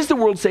 What does the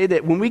world say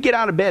that when we get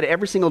out of bed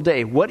every single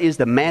day, what is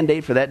the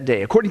mandate for that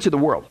day, according to the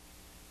world?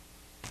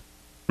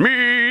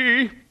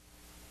 Me.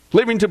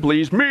 Living to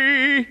please me.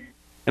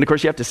 And of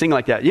course, you have to sing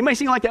like that. You may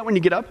sing like that when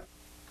you get up.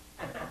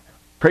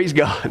 Praise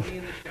God.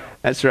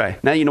 That's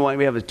right. Now you know why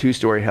we have a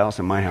 2-story house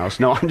in my house.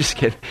 No, I'm just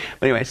kidding.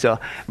 But anyway,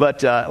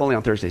 but only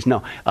on Thursdays.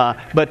 No.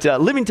 But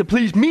living to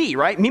please me,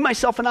 right? Me,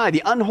 myself, and I,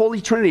 the unholy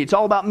trinity. It's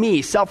all about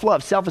me.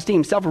 Self-love,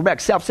 self-esteem,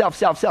 self-respect, self.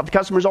 The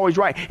customer's always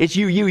right. It's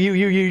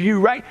you,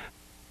 right?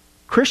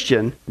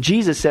 Christian,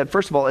 Jesus said,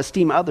 first of all,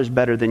 esteem others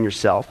better than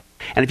yourself.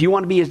 And if you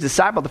want to be his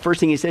disciple, the first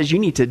thing he says, you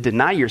need to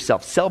deny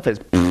yourself. Self is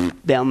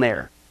down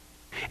there.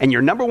 And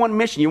your number one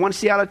mission, you want to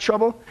see out of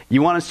trouble?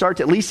 You want to start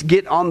to at least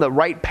get on the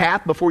right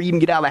path before you even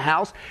get out of the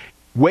house?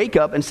 Wake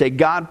up and say,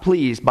 God,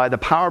 please, by the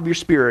power of your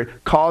Spirit,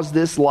 cause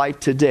this life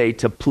today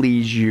to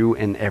please you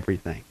in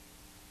everything.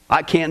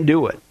 I can't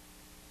do it,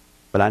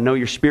 but I know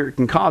your Spirit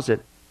can cause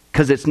it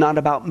because it's not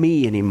about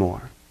me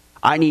anymore.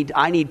 I need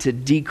to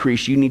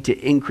decrease. You need to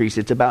increase.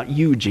 It's about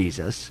you,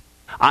 Jesus.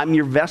 I'm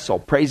your vessel.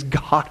 Praise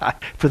God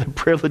for the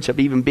privilege of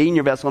even being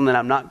your vessel and that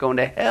I'm not going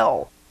to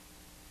hell.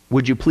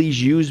 Would you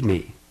please use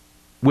me?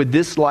 With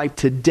this life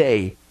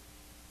today,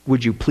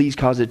 would you please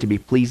cause it to be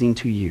pleasing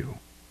to you?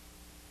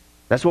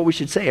 That's what we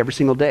should say every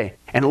single day.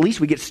 And at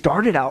least we get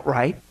started out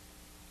right.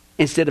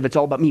 Instead of it's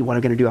all about me. What am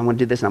I going to do? I want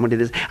to do this and I'm going to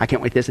do this. I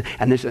can't wait this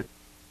and this.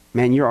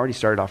 Man, you're already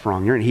started off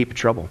wrong. You're in a heap of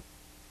trouble.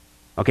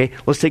 Okay,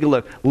 let's take a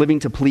look. Living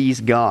to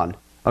please God.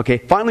 Okay,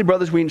 finally,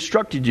 brothers, we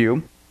instructed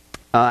you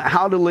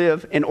how to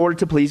live in order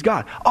to please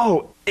God.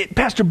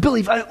 Pastor Billy,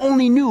 if I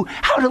only knew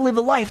how to live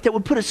a life that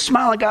would put a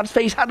smile on God's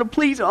face, how to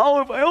please him.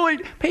 If I only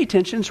pay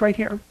attention, it's right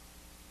here.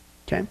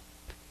 Okay.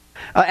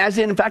 As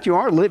in fact, you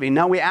are living.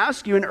 Now we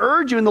ask you and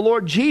urge you in the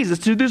Lord Jesus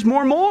to do this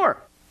more and more.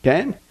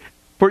 Okay?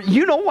 For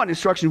you know what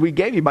instructions we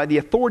gave you by the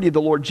authority of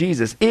the Lord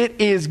Jesus. It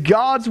is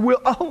God's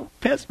will. Oh,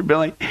 Pastor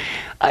Billy,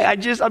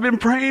 I've been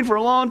praying for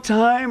a long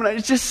time, and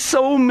it's just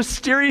so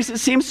mysterious. It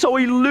seems so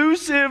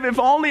elusive. If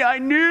only I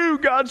knew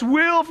God's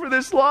will for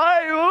this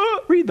life.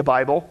 Oh, read the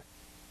Bible.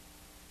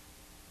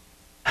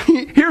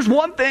 Here's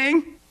one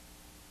thing,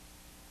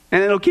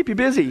 and it'll keep you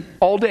busy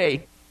all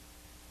day.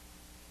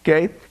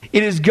 Okay?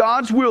 It is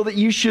God's will that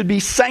you should be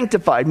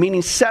sanctified,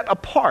 meaning set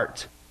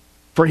apart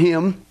for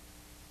Him,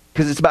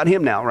 because it's about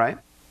Him now, right?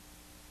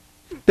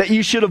 That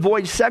you should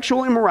avoid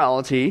sexual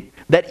immorality,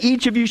 that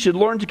each of you should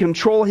learn to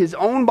control his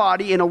own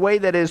body in a way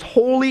that is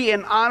holy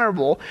and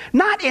honorable,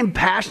 not in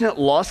passionate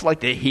lust like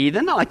the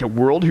heathen, not like the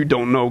world who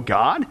don't know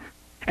God.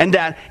 And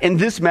that in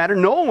this matter,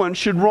 no one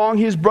should wrong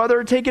his brother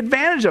or take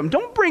advantage of him.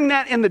 Don't bring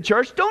that in the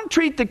church. Don't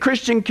treat the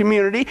Christian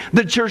community,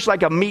 the church,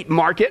 like a meat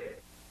market.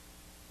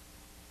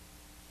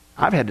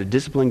 I've had to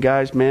discipline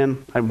guys,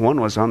 man.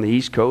 One was on the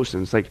East Coast,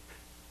 and it's like,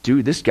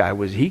 dude, this guy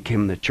he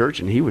came to church,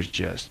 and he was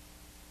just,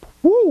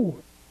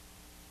 whoo.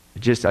 I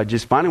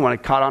just finally, when I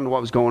caught on to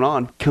what was going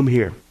on, come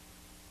here.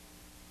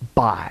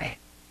 Bye.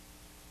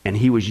 And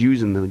he was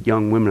using the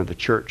young women of the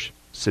church,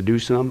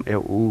 seducing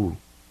them.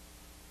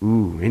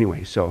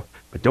 Anyway,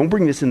 but don't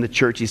bring this in the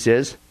church, he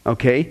says.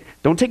 Okay?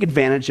 Don't take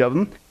advantage of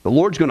them. The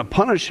Lord's going to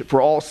punish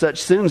for all such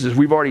sins, as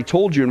we've already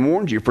told you and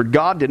warned you. For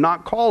God did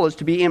not call us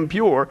to be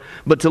impure,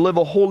 but to live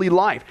a holy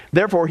life.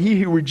 Therefore, he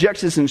who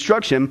rejects this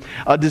instruction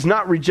does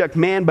not reject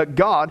man, but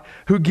God,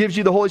 who gives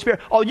you the Holy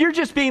Spirit. Oh, you're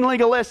just being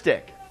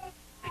legalistic.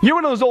 You're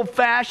one of those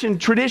old-fashioned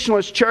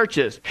traditionalist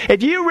churches.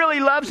 If you really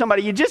love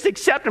somebody, you just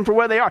accept them for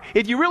where they are.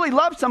 If you really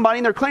love somebody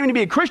and they're claiming to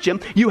be a Christian,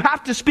 you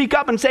have to speak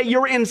up and say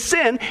you're in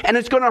sin and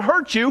it's going to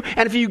hurt you.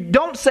 And if you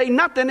don't say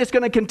nothing, it's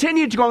going to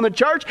continue to go in the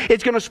church.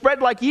 It's going to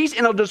spread like yeast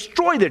and it'll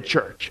destroy the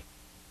church.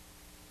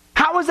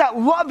 How is that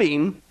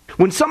loving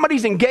when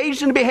somebody's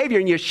engaged in behavior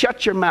and you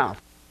shut your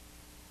mouth?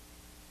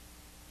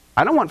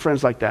 I don't want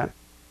friends like that.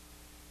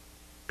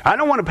 I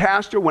don't want a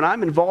pastor when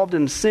I'm involved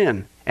in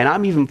sin and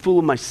I'm even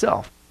fooling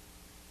myself,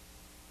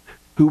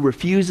 who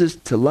refuses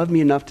to love me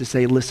enough to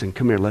say, listen,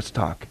 come here, let's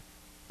talk.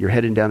 You're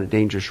heading down a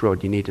dangerous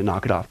road. You need to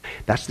knock it off.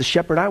 That's the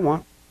shepherd I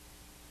want.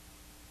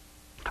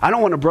 I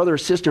don't want a brother or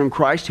sister in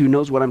Christ who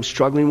knows what I'm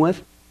struggling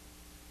with.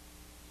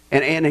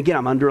 And again,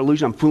 I'm under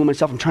illusion. I'm fooling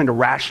myself. I'm trying to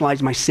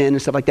rationalize my sin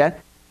and stuff like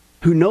that.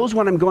 Who knows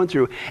what I'm going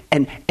through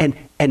and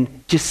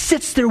just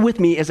sits there with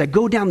me as I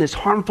go down this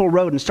harmful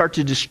road and start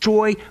to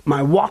destroy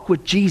my walk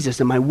with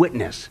Jesus and my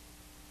witness,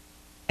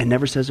 and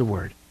never says a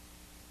word.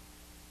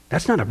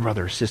 That's not a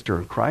brother or sister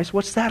in Christ.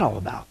 What's that all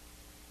about?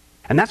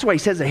 And that's why he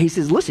says that. He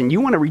says, listen, you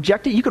want to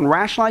reject it? You can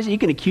rationalize it. You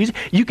can accuse it.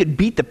 You could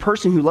beat the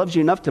person who loves you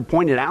enough to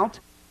point it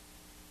out.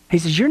 He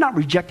says, you're not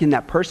rejecting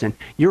that person.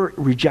 You're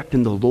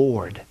rejecting the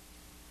Lord.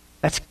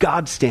 That's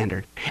God's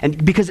standard.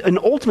 And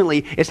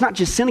ultimately, it's not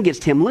just sin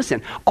against him.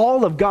 Listen,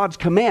 all of God's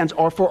commands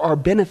are for our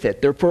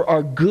benefit. They're for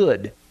our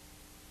good.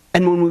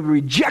 And when we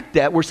reject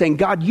that, we're saying,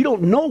 God, you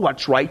don't know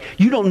what's right.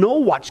 You don't know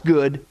what's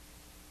good.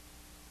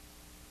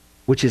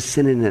 which is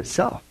sin in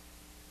itself.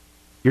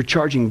 You're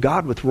charging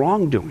God with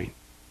wrongdoing,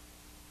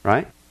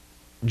 right?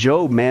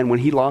 Job, man, when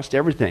he lost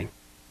everything,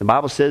 the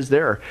Bible says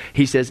there,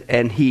 he says,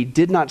 and he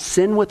did not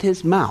sin with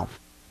his mouth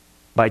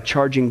by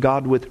charging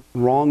God with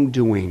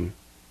wrongdoing,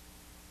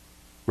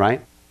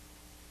 right?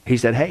 He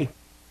said, hey,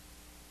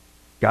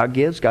 God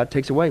gives, God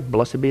takes away.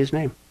 Blessed be his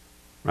name,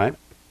 right?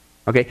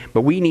 Okay,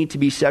 but we need to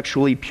be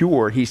sexually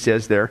pure, he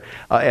says there,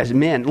 as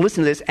men.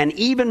 Listen to this. And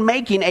even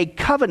making a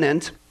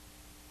covenant,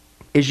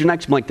 is your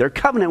next blank there,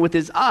 covenant with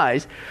his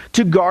eyes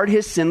to guard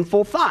his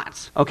sinful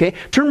thoughts. Okay,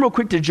 turn real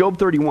quick to Job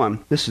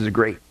 31. This is a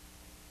great.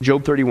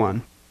 Job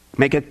 31.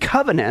 Make a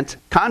covenant,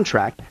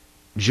 contract,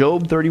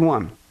 Job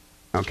 31.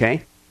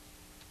 Okay,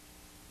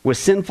 with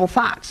sinful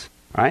thoughts,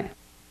 right?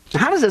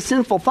 Now, how does a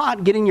sinful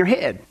thought get in your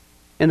head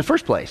in the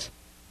first place?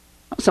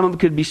 Well, some of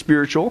it could be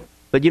spiritual,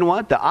 but you know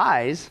what? The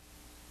eyes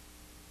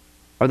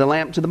are the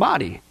lamp to the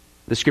body,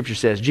 the scripture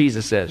says,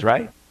 Jesus says,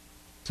 right?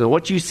 So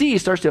what you see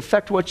starts to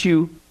affect what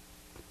you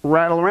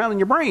rattle around in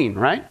your brain,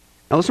 right?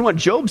 Now listen to what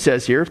Job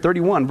says here,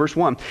 31, verse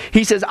 1.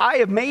 He says, I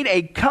have made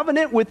a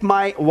covenant with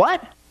my,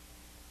 what?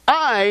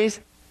 Eyes,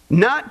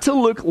 not to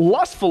look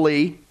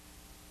lustfully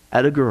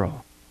at a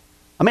girl.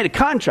 I made a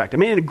contract. I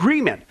made an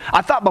agreement.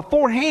 I thought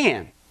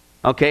beforehand,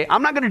 okay,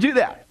 I'm not going to do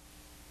that.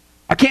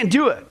 I can't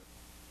do it.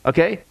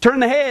 Okay? Turn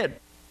the head.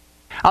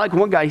 I like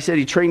one guy, he said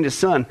he trained his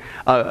son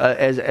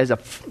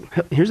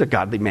here's a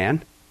godly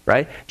man,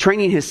 right?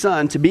 Training his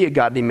son to be a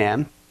godly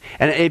man.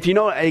 And if you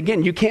know,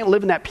 again, you can't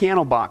live in that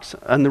piano box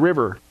on the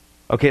river,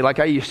 okay, like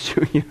I used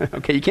to.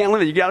 Okay, you can't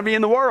live it. You got to be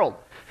in the world,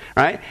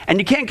 right? And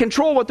you can't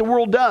control what the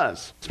world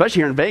does, especially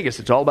here in Vegas.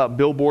 It's all about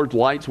billboards,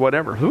 lights,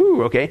 whatever.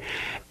 Ooh, okay.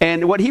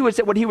 And what he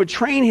would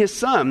train his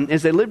son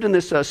is they lived in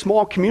this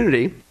smaller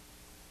community,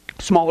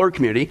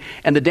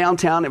 and the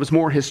downtown, it was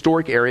more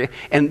historic area,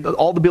 and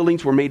all the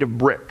buildings were made of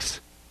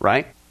bricks,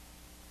 right?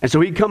 And so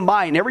he'd come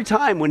by, and every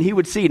time when he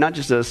would see, not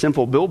just a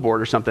simple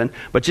billboard or something,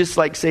 but just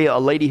like, say, a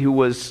lady who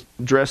was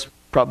dressed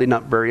probably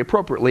not very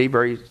appropriately,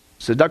 very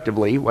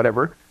seductively,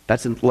 whatever,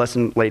 that's a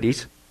lesson,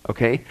 ladies,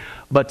 okay?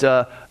 But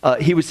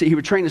he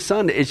would train his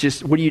son, it's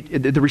just,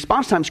 the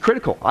response time is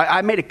critical.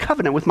 I made a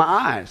covenant with my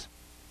eyes,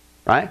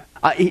 right?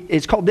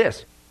 It's called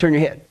this, turn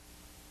your head.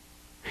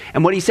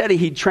 And what he said,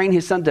 he'd train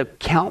his son to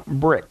count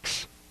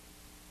bricks.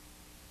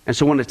 And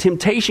so when a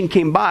temptation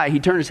came by,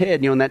 he'd turn his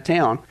head, in that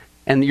town,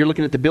 and you're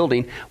looking at the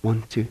building,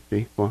 1, 2,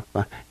 3, 4,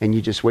 5, and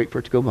you just wait for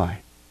it to go by.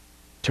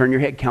 Turn your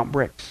head, count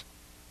bricks.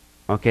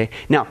 Okay?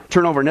 Now,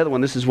 turn over another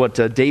one. This is what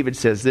David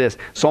says this.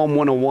 Psalm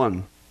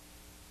 101.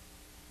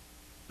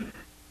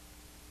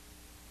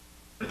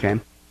 Okay?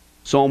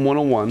 Psalm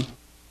 101,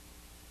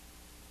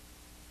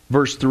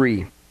 verse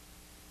 3.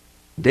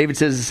 David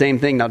says the same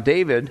thing. Now,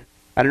 David,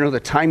 I don't know the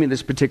timing of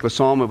this particular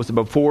psalm. It was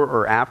before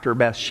or after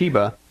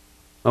Bathsheba.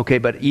 Okay,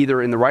 but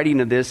either in the writing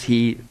of this,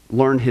 he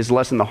learned his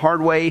lesson the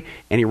hard way,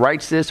 and he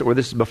writes this, or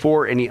this is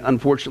before, and he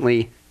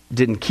unfortunately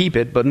didn't keep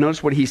it. But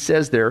notice what he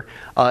says there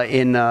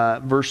in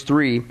verse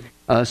 3,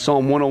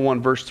 Psalm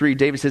 101, verse 3.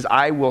 David says,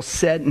 I will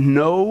set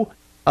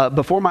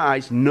before my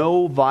eyes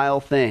no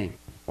vile thing,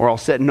 or I'll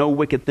set no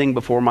wicked thing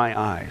before my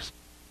eyes.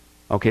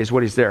 Okay, is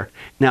what he's there.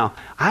 Now,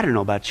 I don't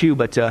know about you,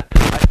 but the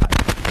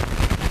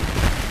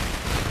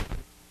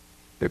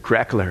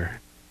crackler.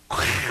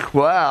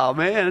 Wow,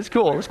 man, that's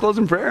cool. Let's close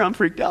in prayer. I'm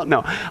freaked out.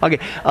 No. Okay,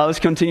 let's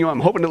continue on. I'm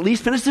hoping to at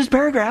least finish this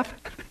paragraph.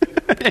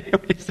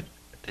 Anyways.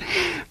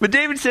 But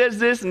David says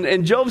this,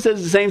 and Job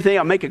says the same thing.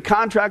 I'll make a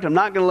contract. I'm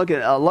not going to look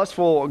at a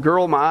lustful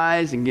girl in my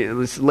eyes. And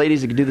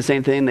ladies that can do the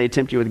same thing. They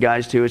tempt you with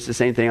guys too. It's the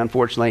same thing,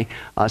 unfortunately,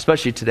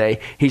 especially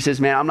today. He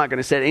says, man, I'm not going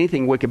to set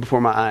anything wicked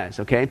before my eyes,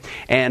 okay?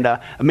 And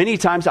many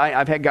times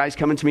I've had guys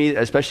come into me,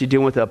 especially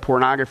dealing with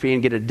pornography,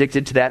 and get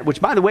addicted to that.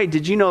 Which, by the way,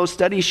 did you know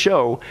studies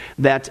show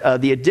that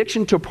the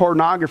addiction to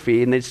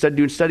pornography, and they're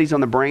doing studies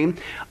on the brain,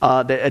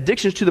 the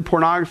addictions to the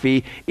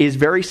pornography is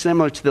very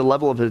similar to the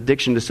level of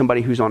addiction to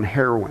somebody who's on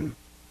heroin.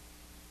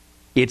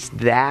 It's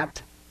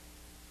that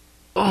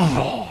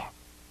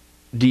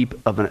deep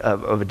of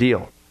a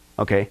deal,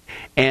 okay?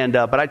 And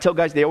but I tell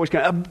guys, they always go,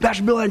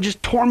 Pastor Bill, I'm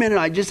just tormented.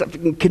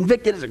 I'm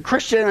convicted as a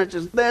Christian. It's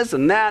just this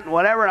and that and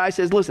whatever. And I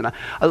says, listen,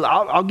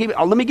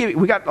 let me give you.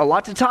 We got a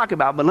lot to talk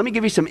about, but let me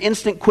give you some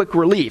instant, quick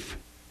relief.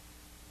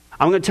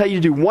 I'm going to tell you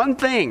to do one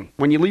thing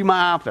when you leave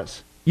my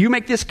office. You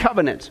make this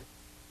covenant.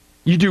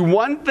 You do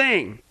one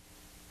thing,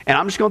 and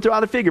I'm just going to throw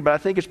out a figure, but I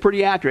think it's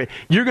pretty accurate.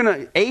 You're going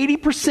to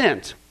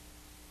 80%.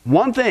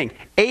 One thing,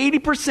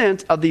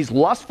 80% of these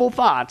lustful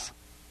thoughts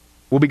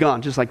will be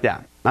gone just like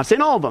that. Not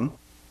saying all of them,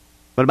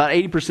 but about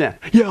 80%.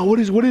 Yeah, what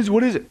is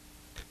it?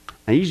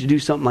 I usually do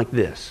something like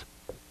this.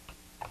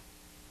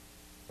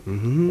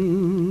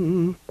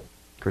 Of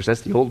course,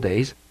 that's the old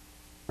days,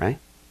 right?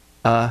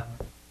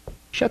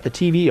 Shut the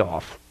TV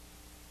off.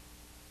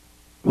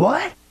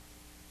 What?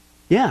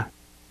 Yeah.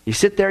 You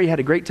sit there, you had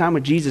a great time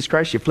with Jesus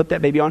Christ, you flip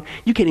that baby on,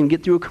 you can't even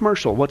get through a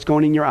commercial. What's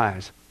going in your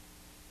eyes?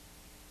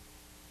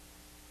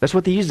 That's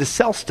what they use to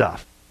sell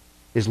stuff,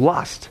 is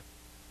lust.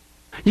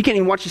 You can't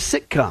even watch a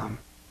sitcom.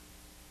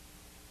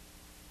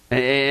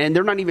 And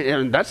they're not even,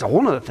 and that's a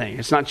whole other thing.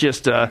 It's not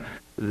just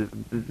the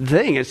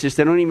thing. It's just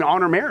they don't even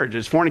honor marriage.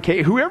 It's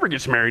fornicate. Whoever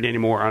gets married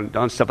anymore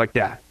on stuff like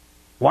that.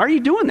 Why are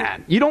you doing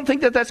that? You don't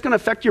think that that's going to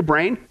affect your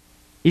brain?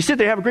 You sit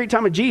there, have a great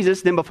time with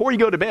Jesus, then before you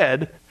go to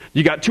bed,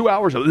 you got 2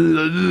 hours of,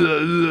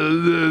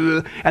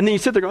 and then you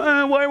sit there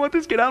going, why won't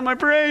this get out of my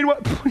brain?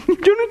 What? You're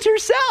doing it to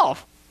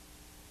yourself.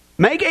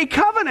 Make a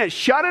covenant.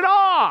 Shut it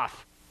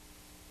off.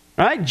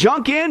 Right?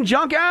 Junk in,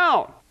 junk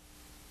out.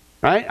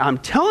 Right? I'm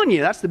telling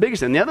you, that's the biggest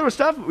thing. The other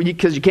stuff,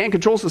 because you can't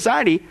control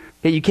society,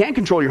 you can't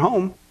control your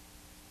home.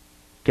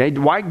 Okay?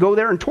 Why go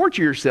there and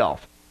torture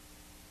yourself?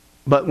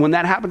 But when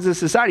that happens in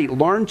society,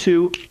 learn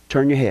to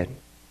turn your head.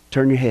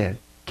 Turn your head.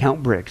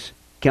 Count bricks.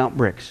 Count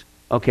bricks.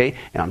 Okay?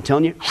 And I'm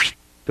telling you,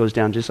 goes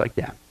down just like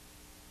that.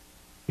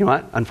 You know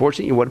what?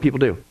 Unfortunately, what do people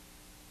do?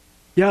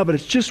 Yeah, but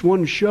it's just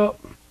one shot.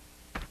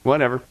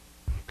 Whatever.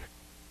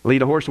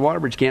 Lead a horse to water,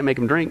 but you can't make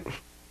him drink.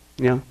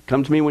 You know,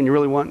 come to me when you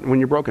really want, when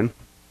you're broken.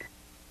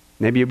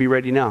 Maybe you'll be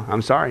ready now.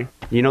 I'm sorry.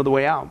 You know the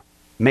way out.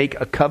 Make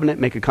a covenant,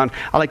 make a contract.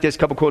 I like this,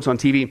 couple quotes on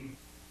TV.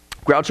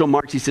 Groucho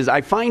Marx, he says,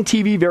 I find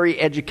TV very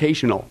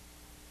educational.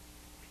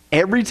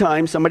 Every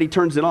time somebody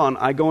turns it on,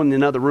 I go in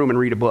another room and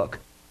read a book.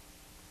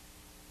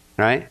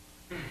 Right?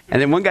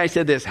 And then one guy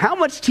said this, how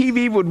much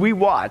TV would we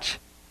watch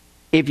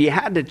if you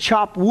had to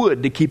chop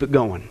wood to keep it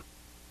going?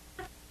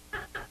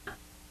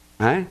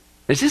 Right?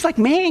 It's just like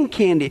mind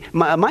candy.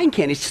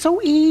 It's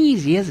so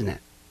easy, isn't it?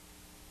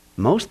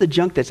 Most of the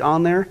junk that's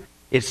on there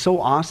is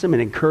so awesome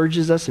and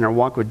encourages us in our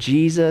walk with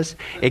Jesus.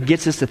 It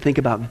gets us to think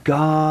about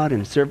God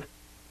and serve.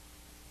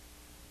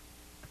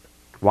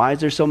 Why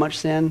is there so much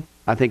sin?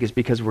 I think it's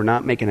because we're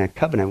not making a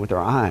covenant with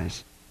our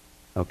eyes.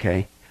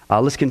 Okay?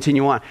 Let's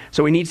continue on.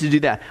 So he needs to do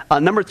that.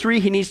 Number 3,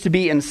 he needs to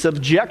be in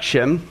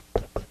subjection.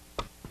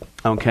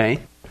 Okay?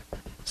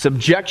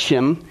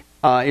 Subjection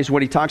is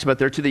what he talks about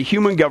there to the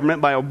human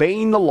government by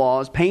obeying the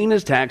laws, paying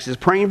his taxes,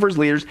 praying for his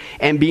leaders,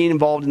 and being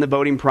involved in the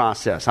voting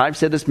process. I've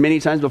said this many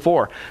times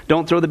before.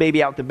 Don't throw the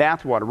baby out the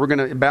bathwater. We're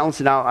going to balance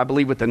it out, I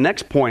believe, with the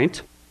next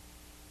point.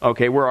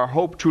 Okay? Where our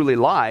hope truly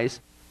lies.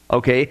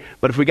 Okay?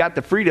 But if we got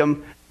the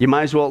freedom, you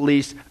might as well at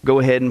least go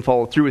ahead and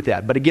follow through with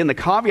that. But again, the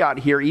caveat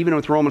here, even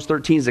with Romans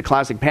 13 is a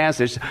classic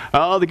passage.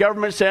 Oh, the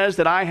government says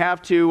that I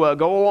have to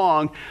go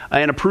along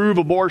and approve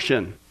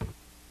abortion.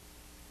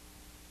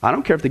 I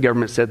don't care if the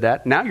government said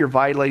that. Now you're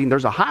violating,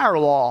 there's a higher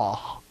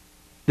law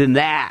than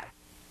that.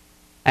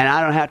 And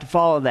I don't have to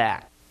follow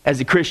that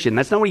as a Christian.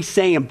 That's not what he's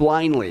saying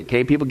blindly,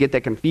 okay? People get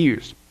that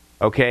confused,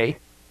 okay?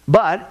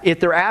 But if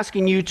they're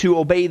asking you to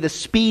obey the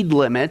speed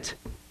limit,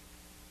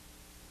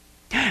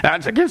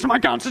 that's against my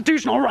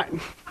constitutional right.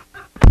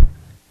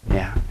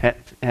 Yeah,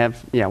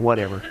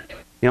 whatever. You know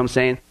what I'm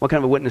saying? What kind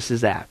of a witness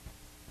is that?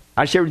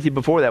 I shared with you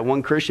before that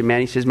one Christian,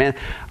 man, he says, man,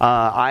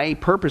 I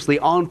purposely,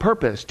 on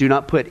purpose, do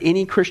not put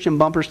any Christian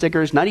bumper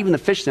stickers, not even the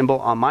fish symbol,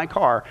 on my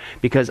car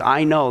because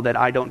I know that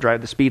I don't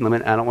drive the speed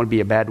limit and I don't want to be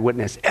a bad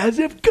witness. As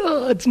if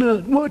God's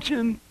not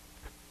watching.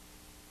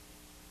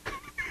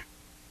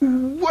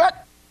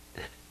 What?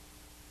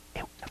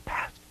 It was a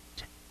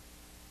pastor.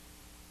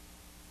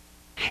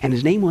 And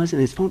his name was in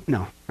his phone.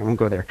 No, I won't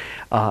go there.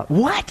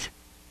 What?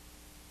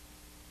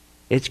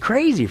 It's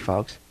crazy,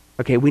 folks.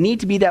 Okay, we need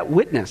to be that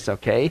witness,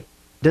 okay?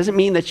 Doesn't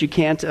mean that you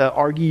can't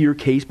argue your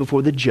case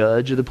before the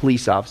judge or the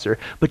police officer,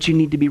 but you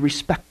need to be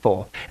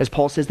respectful. As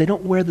Paul says, they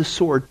don't wear the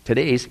sword,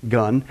 today's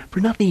gun,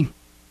 for nothing.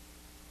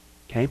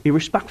 Okay, be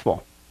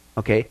respectful.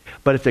 Okay,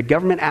 but if the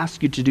government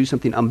asks you to do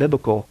something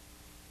unbiblical,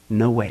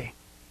 no way.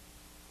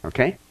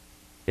 Okay?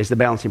 Is the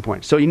balancing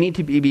point. So you need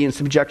to be in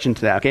subjection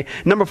to that, okay?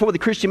 Number 4, the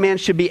Christian man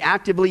should be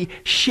actively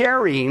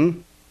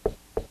sharing,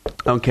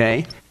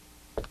 okay,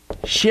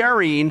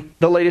 sharing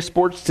the latest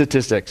sports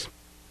statistics.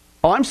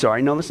 Oh, I'm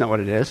sorry. No, that's not what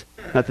it is.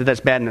 Not that that's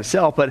bad in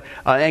itself, but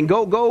and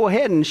go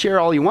ahead and share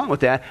all you want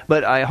with that,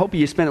 but I hope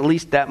you spend at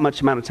least that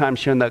much amount of time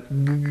sharing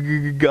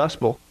the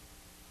gospel.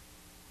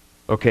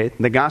 Okay,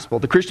 the gospel.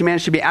 The Christian man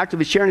should be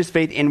actively sharing his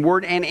faith in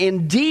word and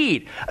in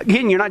deed.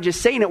 Again, you're not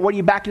just saying it. What are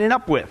you backing it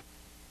up with?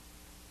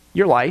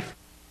 Your life.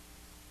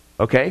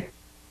 Okay?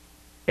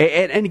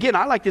 And again,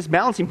 I like this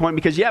balancing point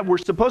because, yeah, we're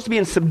supposed to be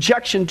in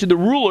subjection to the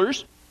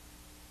rulers,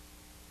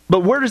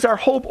 but where does our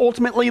hope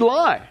ultimately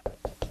lie?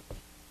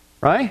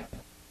 Right?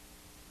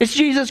 It's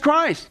Jesus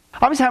Christ.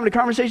 I was having a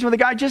conversation with a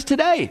guy just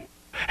today.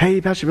 Hey,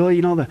 Pastor Billy,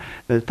 you know,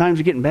 the times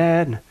are getting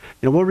bad. And,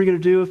 you know, what are we going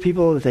to do if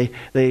people, if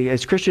they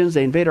as Christians,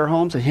 they invade our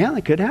homes? And, yeah,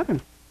 that could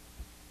happen.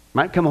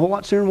 Might come a whole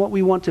lot sooner than what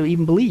we want to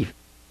even believe.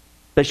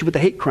 Especially with the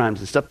hate crimes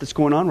and stuff that's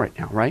going on right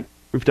now, right?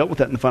 We've dealt with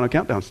that in the Final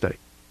Countdown study.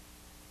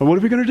 Well, what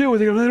are we going to do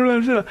with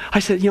it? I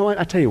said, you know what?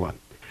 I tell you what.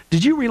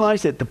 Did you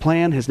realize that the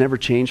plan has never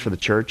changed for the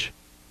church?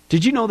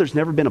 Did you know there's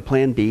never been a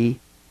plan B?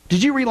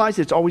 Did you realize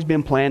it's always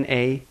been plan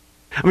A?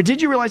 I mean,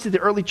 did you realize that the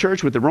early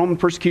church with the Roman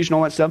persecution,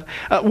 all that stuff,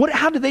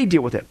 how did they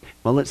deal with it?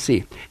 Well, let's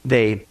see.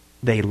 They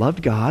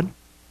loved God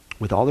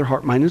with all their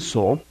heart, mind, and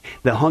soul.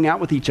 They hung out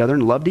with each other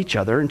and loved each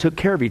other and took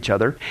care of each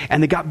other.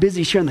 And they got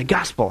busy sharing the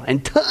gospel.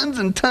 And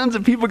tons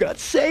of people got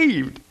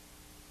saved.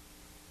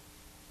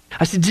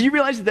 I said, did you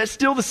realize that that's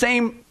still the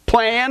same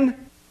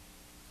plan?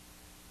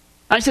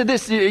 I said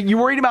this, you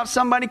worried about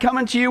somebody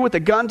coming to you with a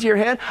gun to your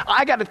head?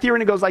 I got a theory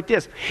and it goes like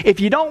this. If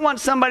you don't want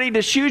somebody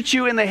to shoot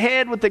you in the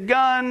head with a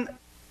gun,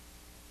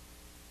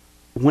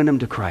 win them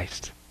to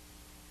Christ.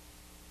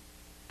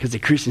 Because the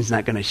Christian's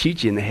not going to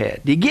shoot you in the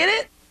head. Do you get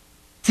it?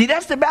 See,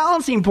 that's the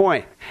balancing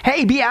point.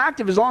 Hey, be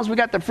active as long as we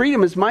got the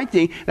freedom is my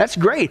thing. That's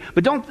great.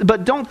 But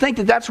don't think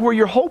that that's where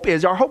your hope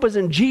is. Our hope is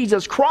in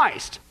Jesus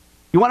Christ.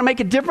 You want to make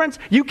a difference?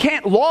 You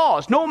can't.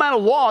 No amount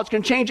of laws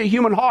can change a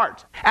human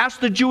heart. Ask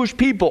the Jewish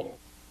people.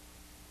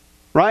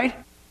 Right?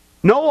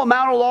 No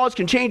amount of laws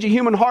can change a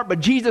human heart, but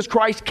Jesus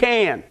Christ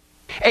can.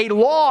 A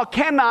law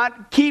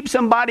cannot keep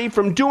somebody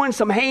from doing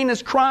some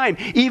heinous crime,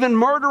 even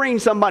murdering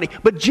somebody,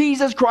 but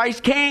Jesus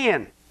Christ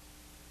can.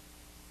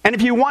 And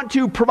if you want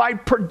to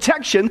provide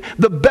protection,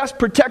 the best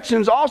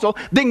protections also,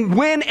 then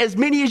win as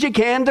many as you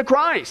can to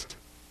Christ.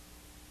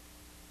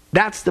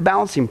 That's the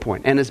balancing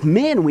point. And as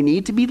men, we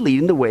need to be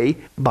leading the way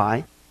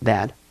by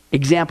that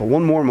example.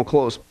 One more and we'll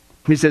close.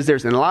 He says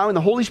there's an allowing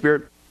the Holy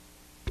Spirit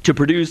to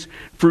produce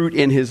fruit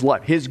in his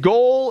life. His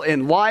goal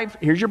in life,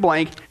 here's your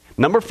blank,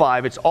 number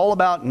 5, it's all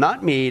about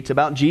not me, it's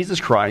about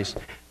Jesus Christ.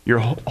 Your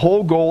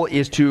whole goal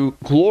is to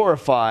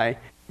glorify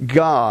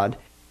God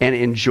and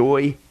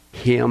enjoy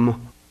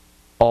Him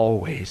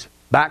always.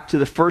 Back to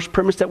the first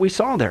premise that we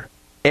saw there.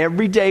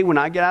 Every day when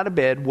I get out of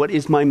bed, what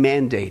is my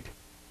mandate?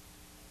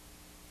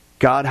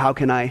 God, how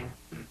can I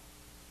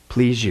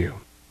please you?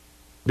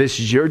 This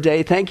is your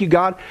day. Thank you,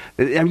 God.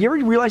 Have you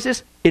ever realized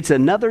this? It's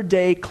another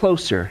day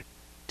closer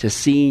to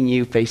seeing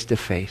you face to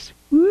face.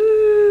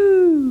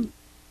 Woo!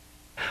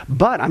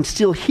 But I'm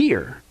still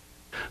here.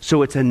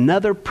 So it's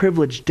another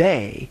privileged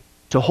day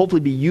to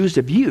hopefully be used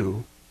of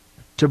you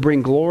to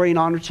bring glory and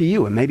honor to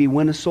you and maybe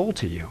win a soul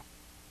to you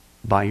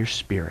by your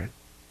Spirit.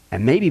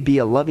 And maybe be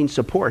a loving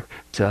support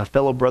to a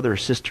fellow brother or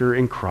sister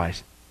in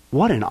Christ.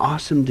 What an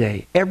awesome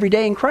day. Every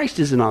day in Christ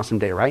is an awesome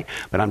day, right?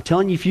 But I'm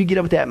telling you, if you get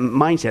up with that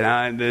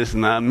mindset, this is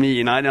not me,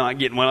 and I'm not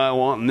getting what I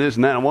want, and this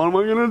and that, and what am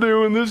I going to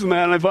do, and this and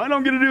that, and if I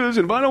don't get to do this,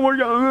 and if I don't work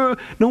out,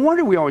 no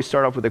wonder we always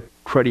start off with a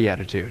cruddy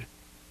attitude,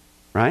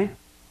 right?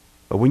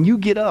 But when you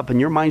get up and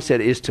your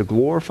mindset is to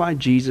glorify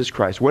Jesus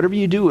Christ, whatever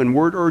you do in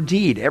word or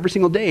deed, every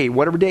single day,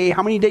 whatever day,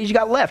 how many days you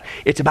got left,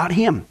 it's about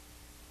Him.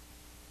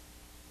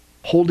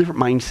 Whole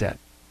different mindset.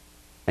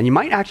 And you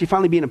might actually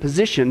finally be in a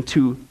position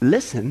to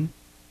listen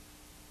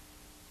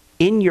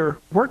in your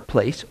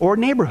workplace or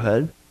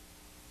neighborhood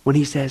when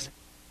He says,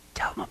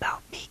 tell them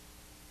about me.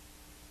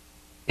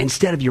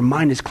 Instead of your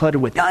mind is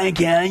cluttered with, I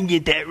can't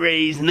get that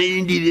raise, and I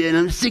didn't do that,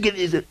 I'm sick of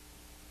this. If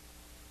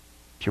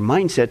your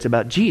mindset's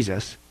about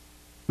Jesus,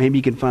 maybe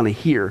you can finally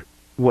hear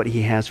what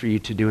He has for you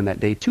to do in that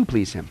day to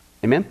please Him.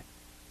 Amen?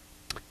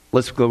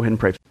 Let's go ahead and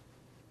pray.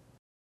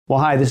 Well,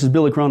 hi, this is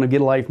Billy Crone of Get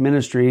a Life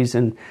Ministries,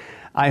 and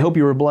I hope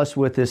you were blessed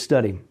with this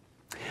study.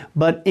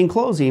 But in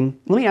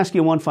closing, let me ask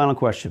you one final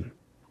question.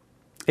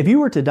 If you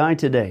were to die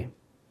today,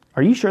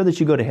 are you sure that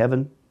you go to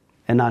heaven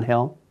and not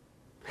hell?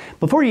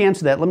 Before you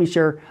answer that, let me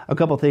share a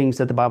couple things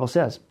that the Bible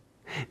says.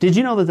 Did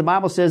you know that the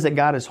Bible says that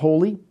God is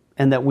holy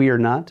and that we are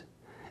not?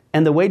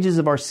 And the wages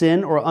of our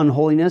sin or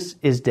unholiness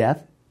is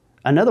death?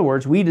 In other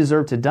words, we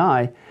deserve to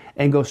die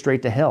and go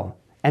straight to hell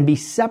and be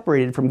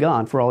separated from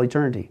God for all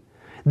eternity.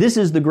 This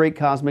is the great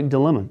cosmic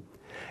dilemma.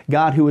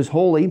 God who is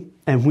holy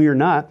and we are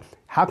not,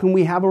 how can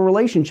we have a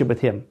relationship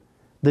with Him?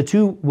 The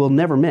two will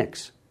never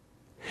mix.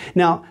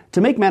 Now,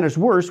 to make matters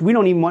worse, we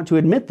don't even want to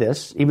admit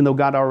this, even though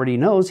God already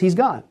knows He's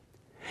God.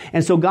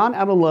 And so God,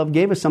 out of love,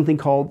 gave us something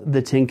called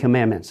the Ten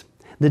Commandments.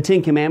 The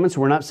Ten Commandments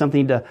were not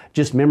something to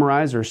just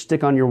memorize or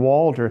stick on your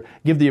wall to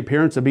give the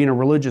appearance of being a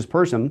religious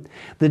person.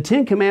 The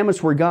Ten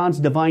Commandments were God's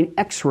divine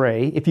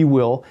X-ray, if you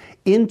will,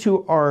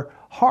 into our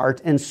heart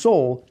and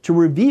soul to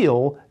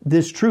reveal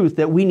this truth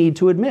that we need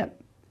to admit.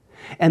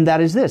 And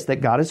that is this,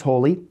 that God is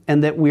holy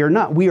and that we are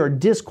not. We are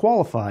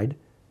disqualified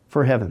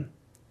for heaven.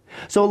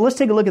 So let's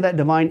take a look at that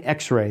divine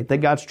X-ray that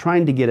God's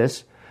trying to get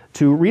us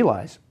to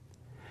realize.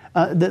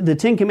 The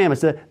Ten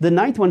Commandments, the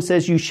ninth one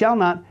says, you shall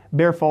not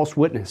bear false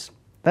witness.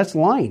 That's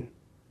lying.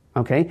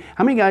 Okay?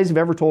 How many guys have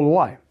ever told a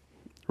lie?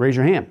 Raise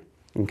your hand.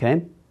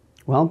 Okay?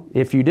 Well,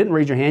 if you didn't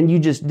raise your hand, you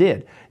just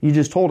did. You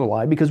just told a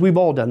lie because we've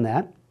all done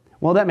that.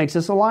 Well, that makes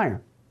us a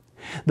liar.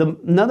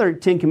 Another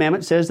Ten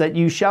Commandment says that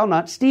you shall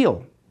not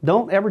steal.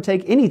 Don't ever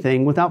take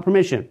anything without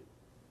permission.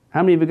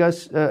 How many of you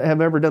guys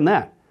have ever done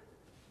that?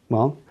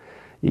 Well,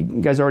 you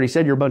guys already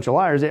said you're a bunch of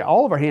liars.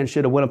 All of our hands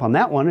should have went up on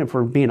that one. If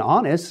we're being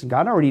honest,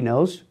 God already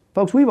knows.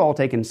 Folks, we've all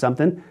taken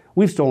something.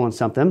 We've stolen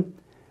something,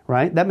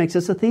 right? That makes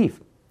us a thief.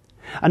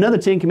 Another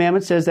Ten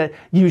Commandments says that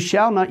you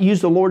shall not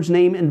use the Lord's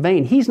name in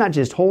vain. He's not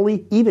just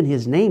holy, even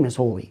His name is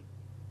holy.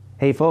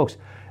 Hey, folks,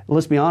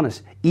 let's be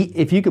honest.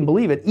 If you can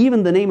believe it,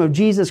 even the name of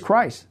Jesus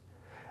Christ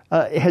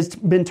has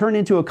been turned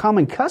into a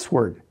common cuss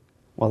word.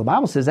 Well, the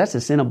Bible says that's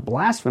a sin of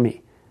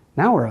blasphemy.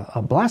 Now we're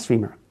a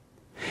blasphemer.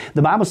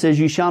 The Bible says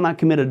you shall not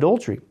commit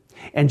adultery.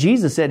 And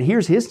Jesus said,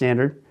 here's His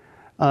standard.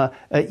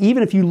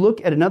 Even if you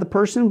look at another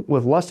person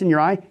with lust in your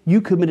eye,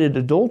 you committed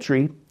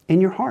adultery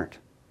in your heart.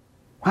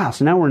 Wow,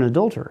 so now we're an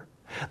adulterer.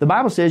 The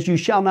Bible says you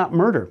shall not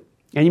murder.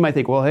 And you might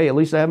think, well, hey, at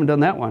least I haven't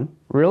done that one.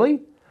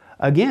 Really?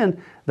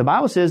 Again, the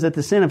Bible says that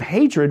the sin of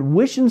hatred,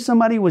 wishing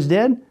somebody was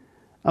dead,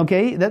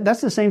 okay,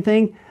 that's the same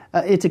thing.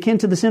 It's akin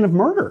to the sin of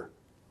murder.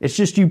 It's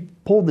just you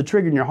pulled the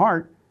trigger in your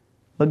heart,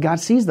 but God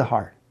sees the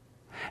heart.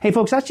 Hey,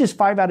 folks, that's just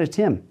 5 out of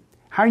 10.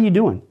 How are you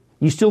doing?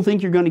 You still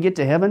think you're going to get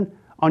to heaven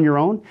on your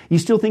own? You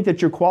still think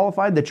that you're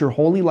qualified, that you're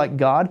holy like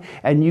God,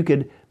 and you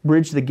could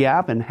bridge the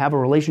gap and have a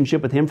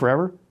relationship with Him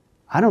forever?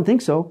 I don't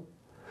think so.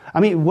 I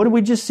mean, what did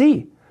we just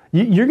see?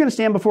 You're going to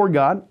stand before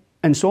God,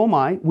 and so am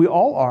I. We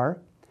all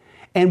are.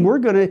 And we're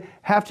going to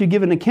have to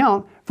give an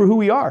account for who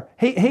we are.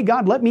 Hey,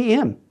 God, let me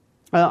in.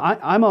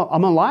 I'm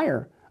a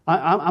liar.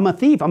 I'm a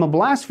thief. I'm a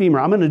blasphemer.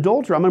 I'm an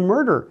adulterer. I'm a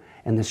murderer.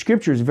 And the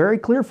Scripture is very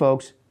clear,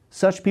 folks.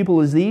 Such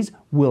people as these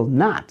will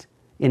not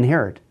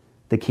inherit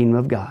the kingdom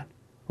of God.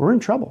 We're in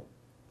trouble.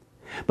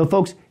 But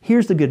folks,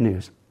 here's the good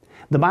news.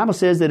 The Bible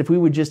says that if we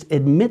would just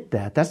admit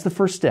that, that's the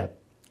first step.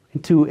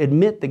 To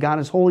admit that God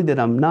is holy, that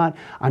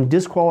I'm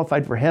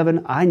disqualified for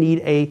heaven, I need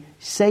a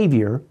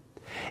Savior.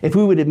 If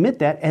we would admit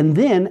that and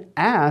then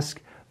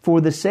ask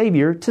for the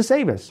Savior to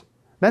save us.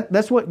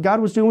 That's what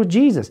God was doing with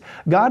Jesus.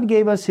 God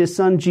gave us His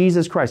Son,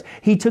 Jesus Christ.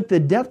 He took the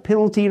death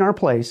penalty in our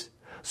place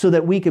so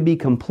that we could be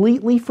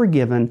completely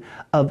forgiven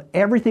of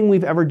everything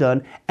we've ever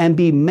done and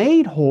be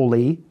made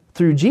holy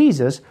through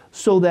Jesus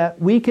so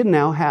that we can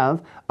now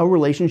have a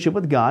relationship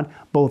with God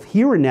both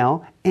here and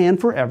now and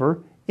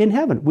forever in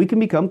heaven. We can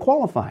become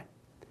qualified.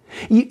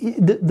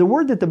 The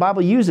word that the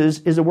Bible uses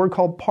is a word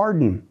called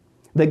pardon.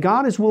 That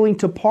God is willing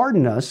to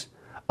pardon us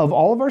of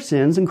all of our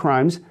sins and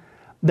crimes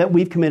that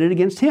we've committed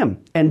against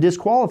Him and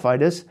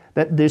disqualified us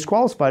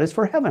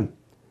for heaven.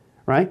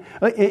 Right?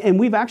 And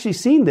we've actually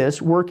seen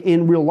this work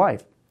in real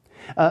life.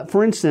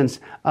 For instance,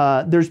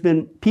 there's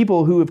been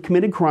people who have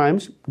committed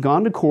crimes,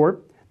 gone to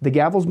court, the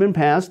gavel's been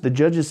passed, the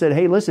judge has said,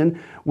 hey, listen,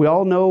 we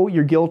all know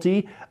you're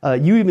guilty,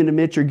 you even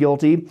admit you're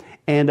guilty,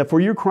 and for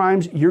your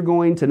crimes, you're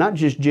going to not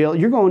just jail,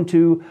 you're going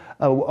to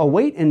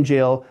await in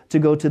jail to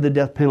go to the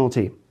death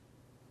penalty.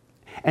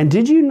 And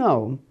did you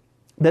know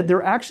that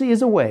there actually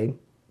is a way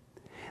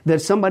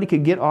that somebody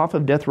could get off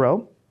of death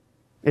row?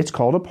 It's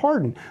called a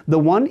pardon. The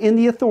one in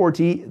the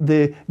authority,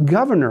 the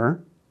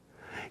governor,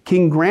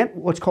 can grant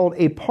what's called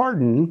a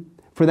pardon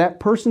for that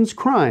person's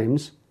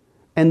crimes,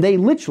 and they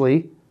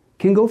literally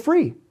can go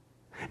free.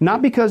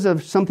 Not because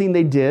of something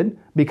they did,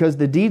 because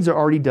the deeds are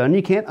already done,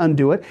 you can't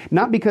undo it.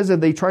 Not because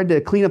they tried to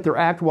clean up their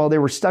act while they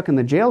were stuck in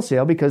the jail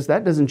cell, because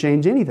that doesn't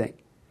change anything.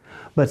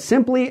 But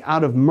simply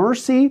out of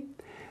mercy,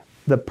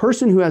 the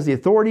person who has the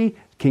authority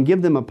can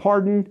give them a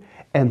pardon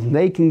and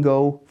they can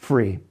go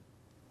free.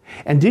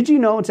 And did you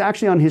know it's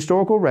actually on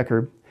historical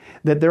record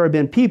that there have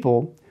been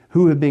people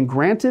who have been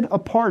granted a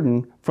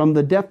pardon from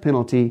the death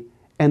penalty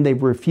and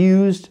they've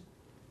refused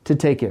to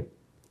take it.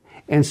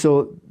 And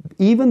so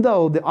even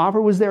though the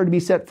offer was there to be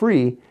set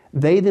free,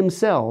 they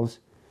themselves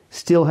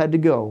still had to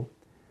go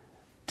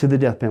to the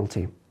death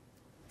penalty.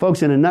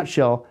 Folks, in a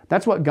nutshell,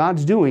 that's what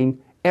God's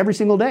doing every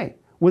single day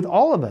with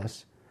all of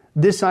us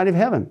this side of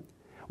heaven.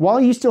 While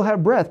you still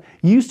have breath,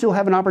 you still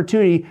have an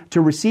opportunity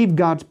to receive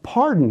God's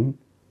pardon.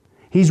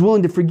 He's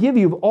willing to forgive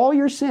you of all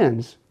your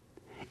sins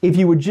if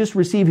you would just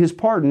receive His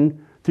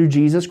pardon through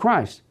Jesus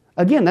Christ.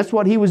 Again, that's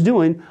what He was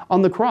doing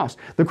on the cross.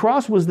 The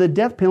cross was the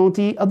death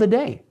penalty of the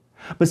day.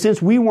 But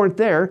since we weren't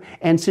there,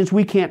 and since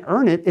we can't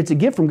earn it, it's a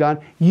gift from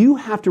God, you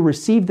have to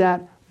receive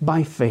that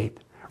by faith.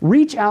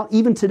 Reach out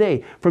even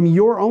today from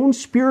your own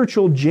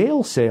spiritual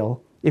jail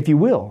cell, if you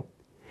will,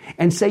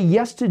 and say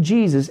yes to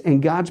Jesus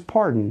and God's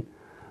pardon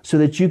so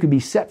that you can be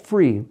set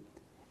free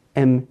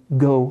and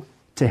go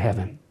to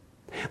heaven.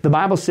 The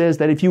Bible says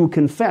that if you will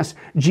confess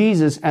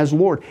Jesus as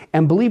Lord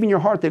and believe in your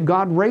heart that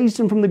God raised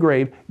Him from the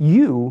grave,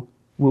 you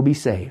will be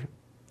saved.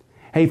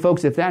 Hey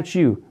folks, if that's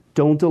you,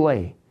 don't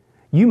delay.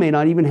 You may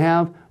not even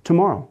have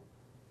tomorrow.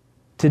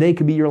 Today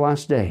could be your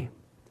last day.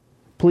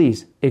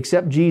 Please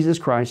accept Jesus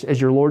Christ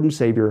as your Lord and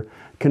Savior.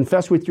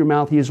 Confess with your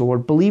mouth He is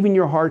Lord. Believe in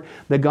your heart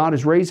that God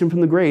has raised Him from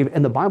the grave.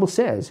 And the Bible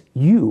says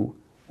you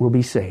will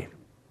be saved.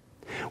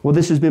 Well,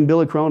 this has been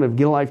Billy Crone of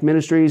Get a Life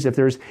Ministries. If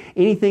there's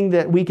anything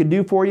that we could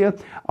do for you,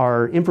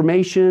 our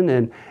information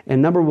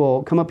and number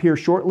will come up here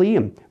shortly.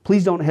 And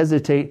please don't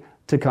hesitate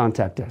to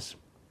contact us.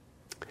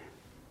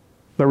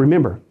 But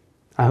remember,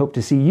 I hope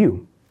to see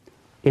you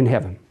in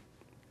heaven.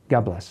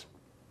 God bless.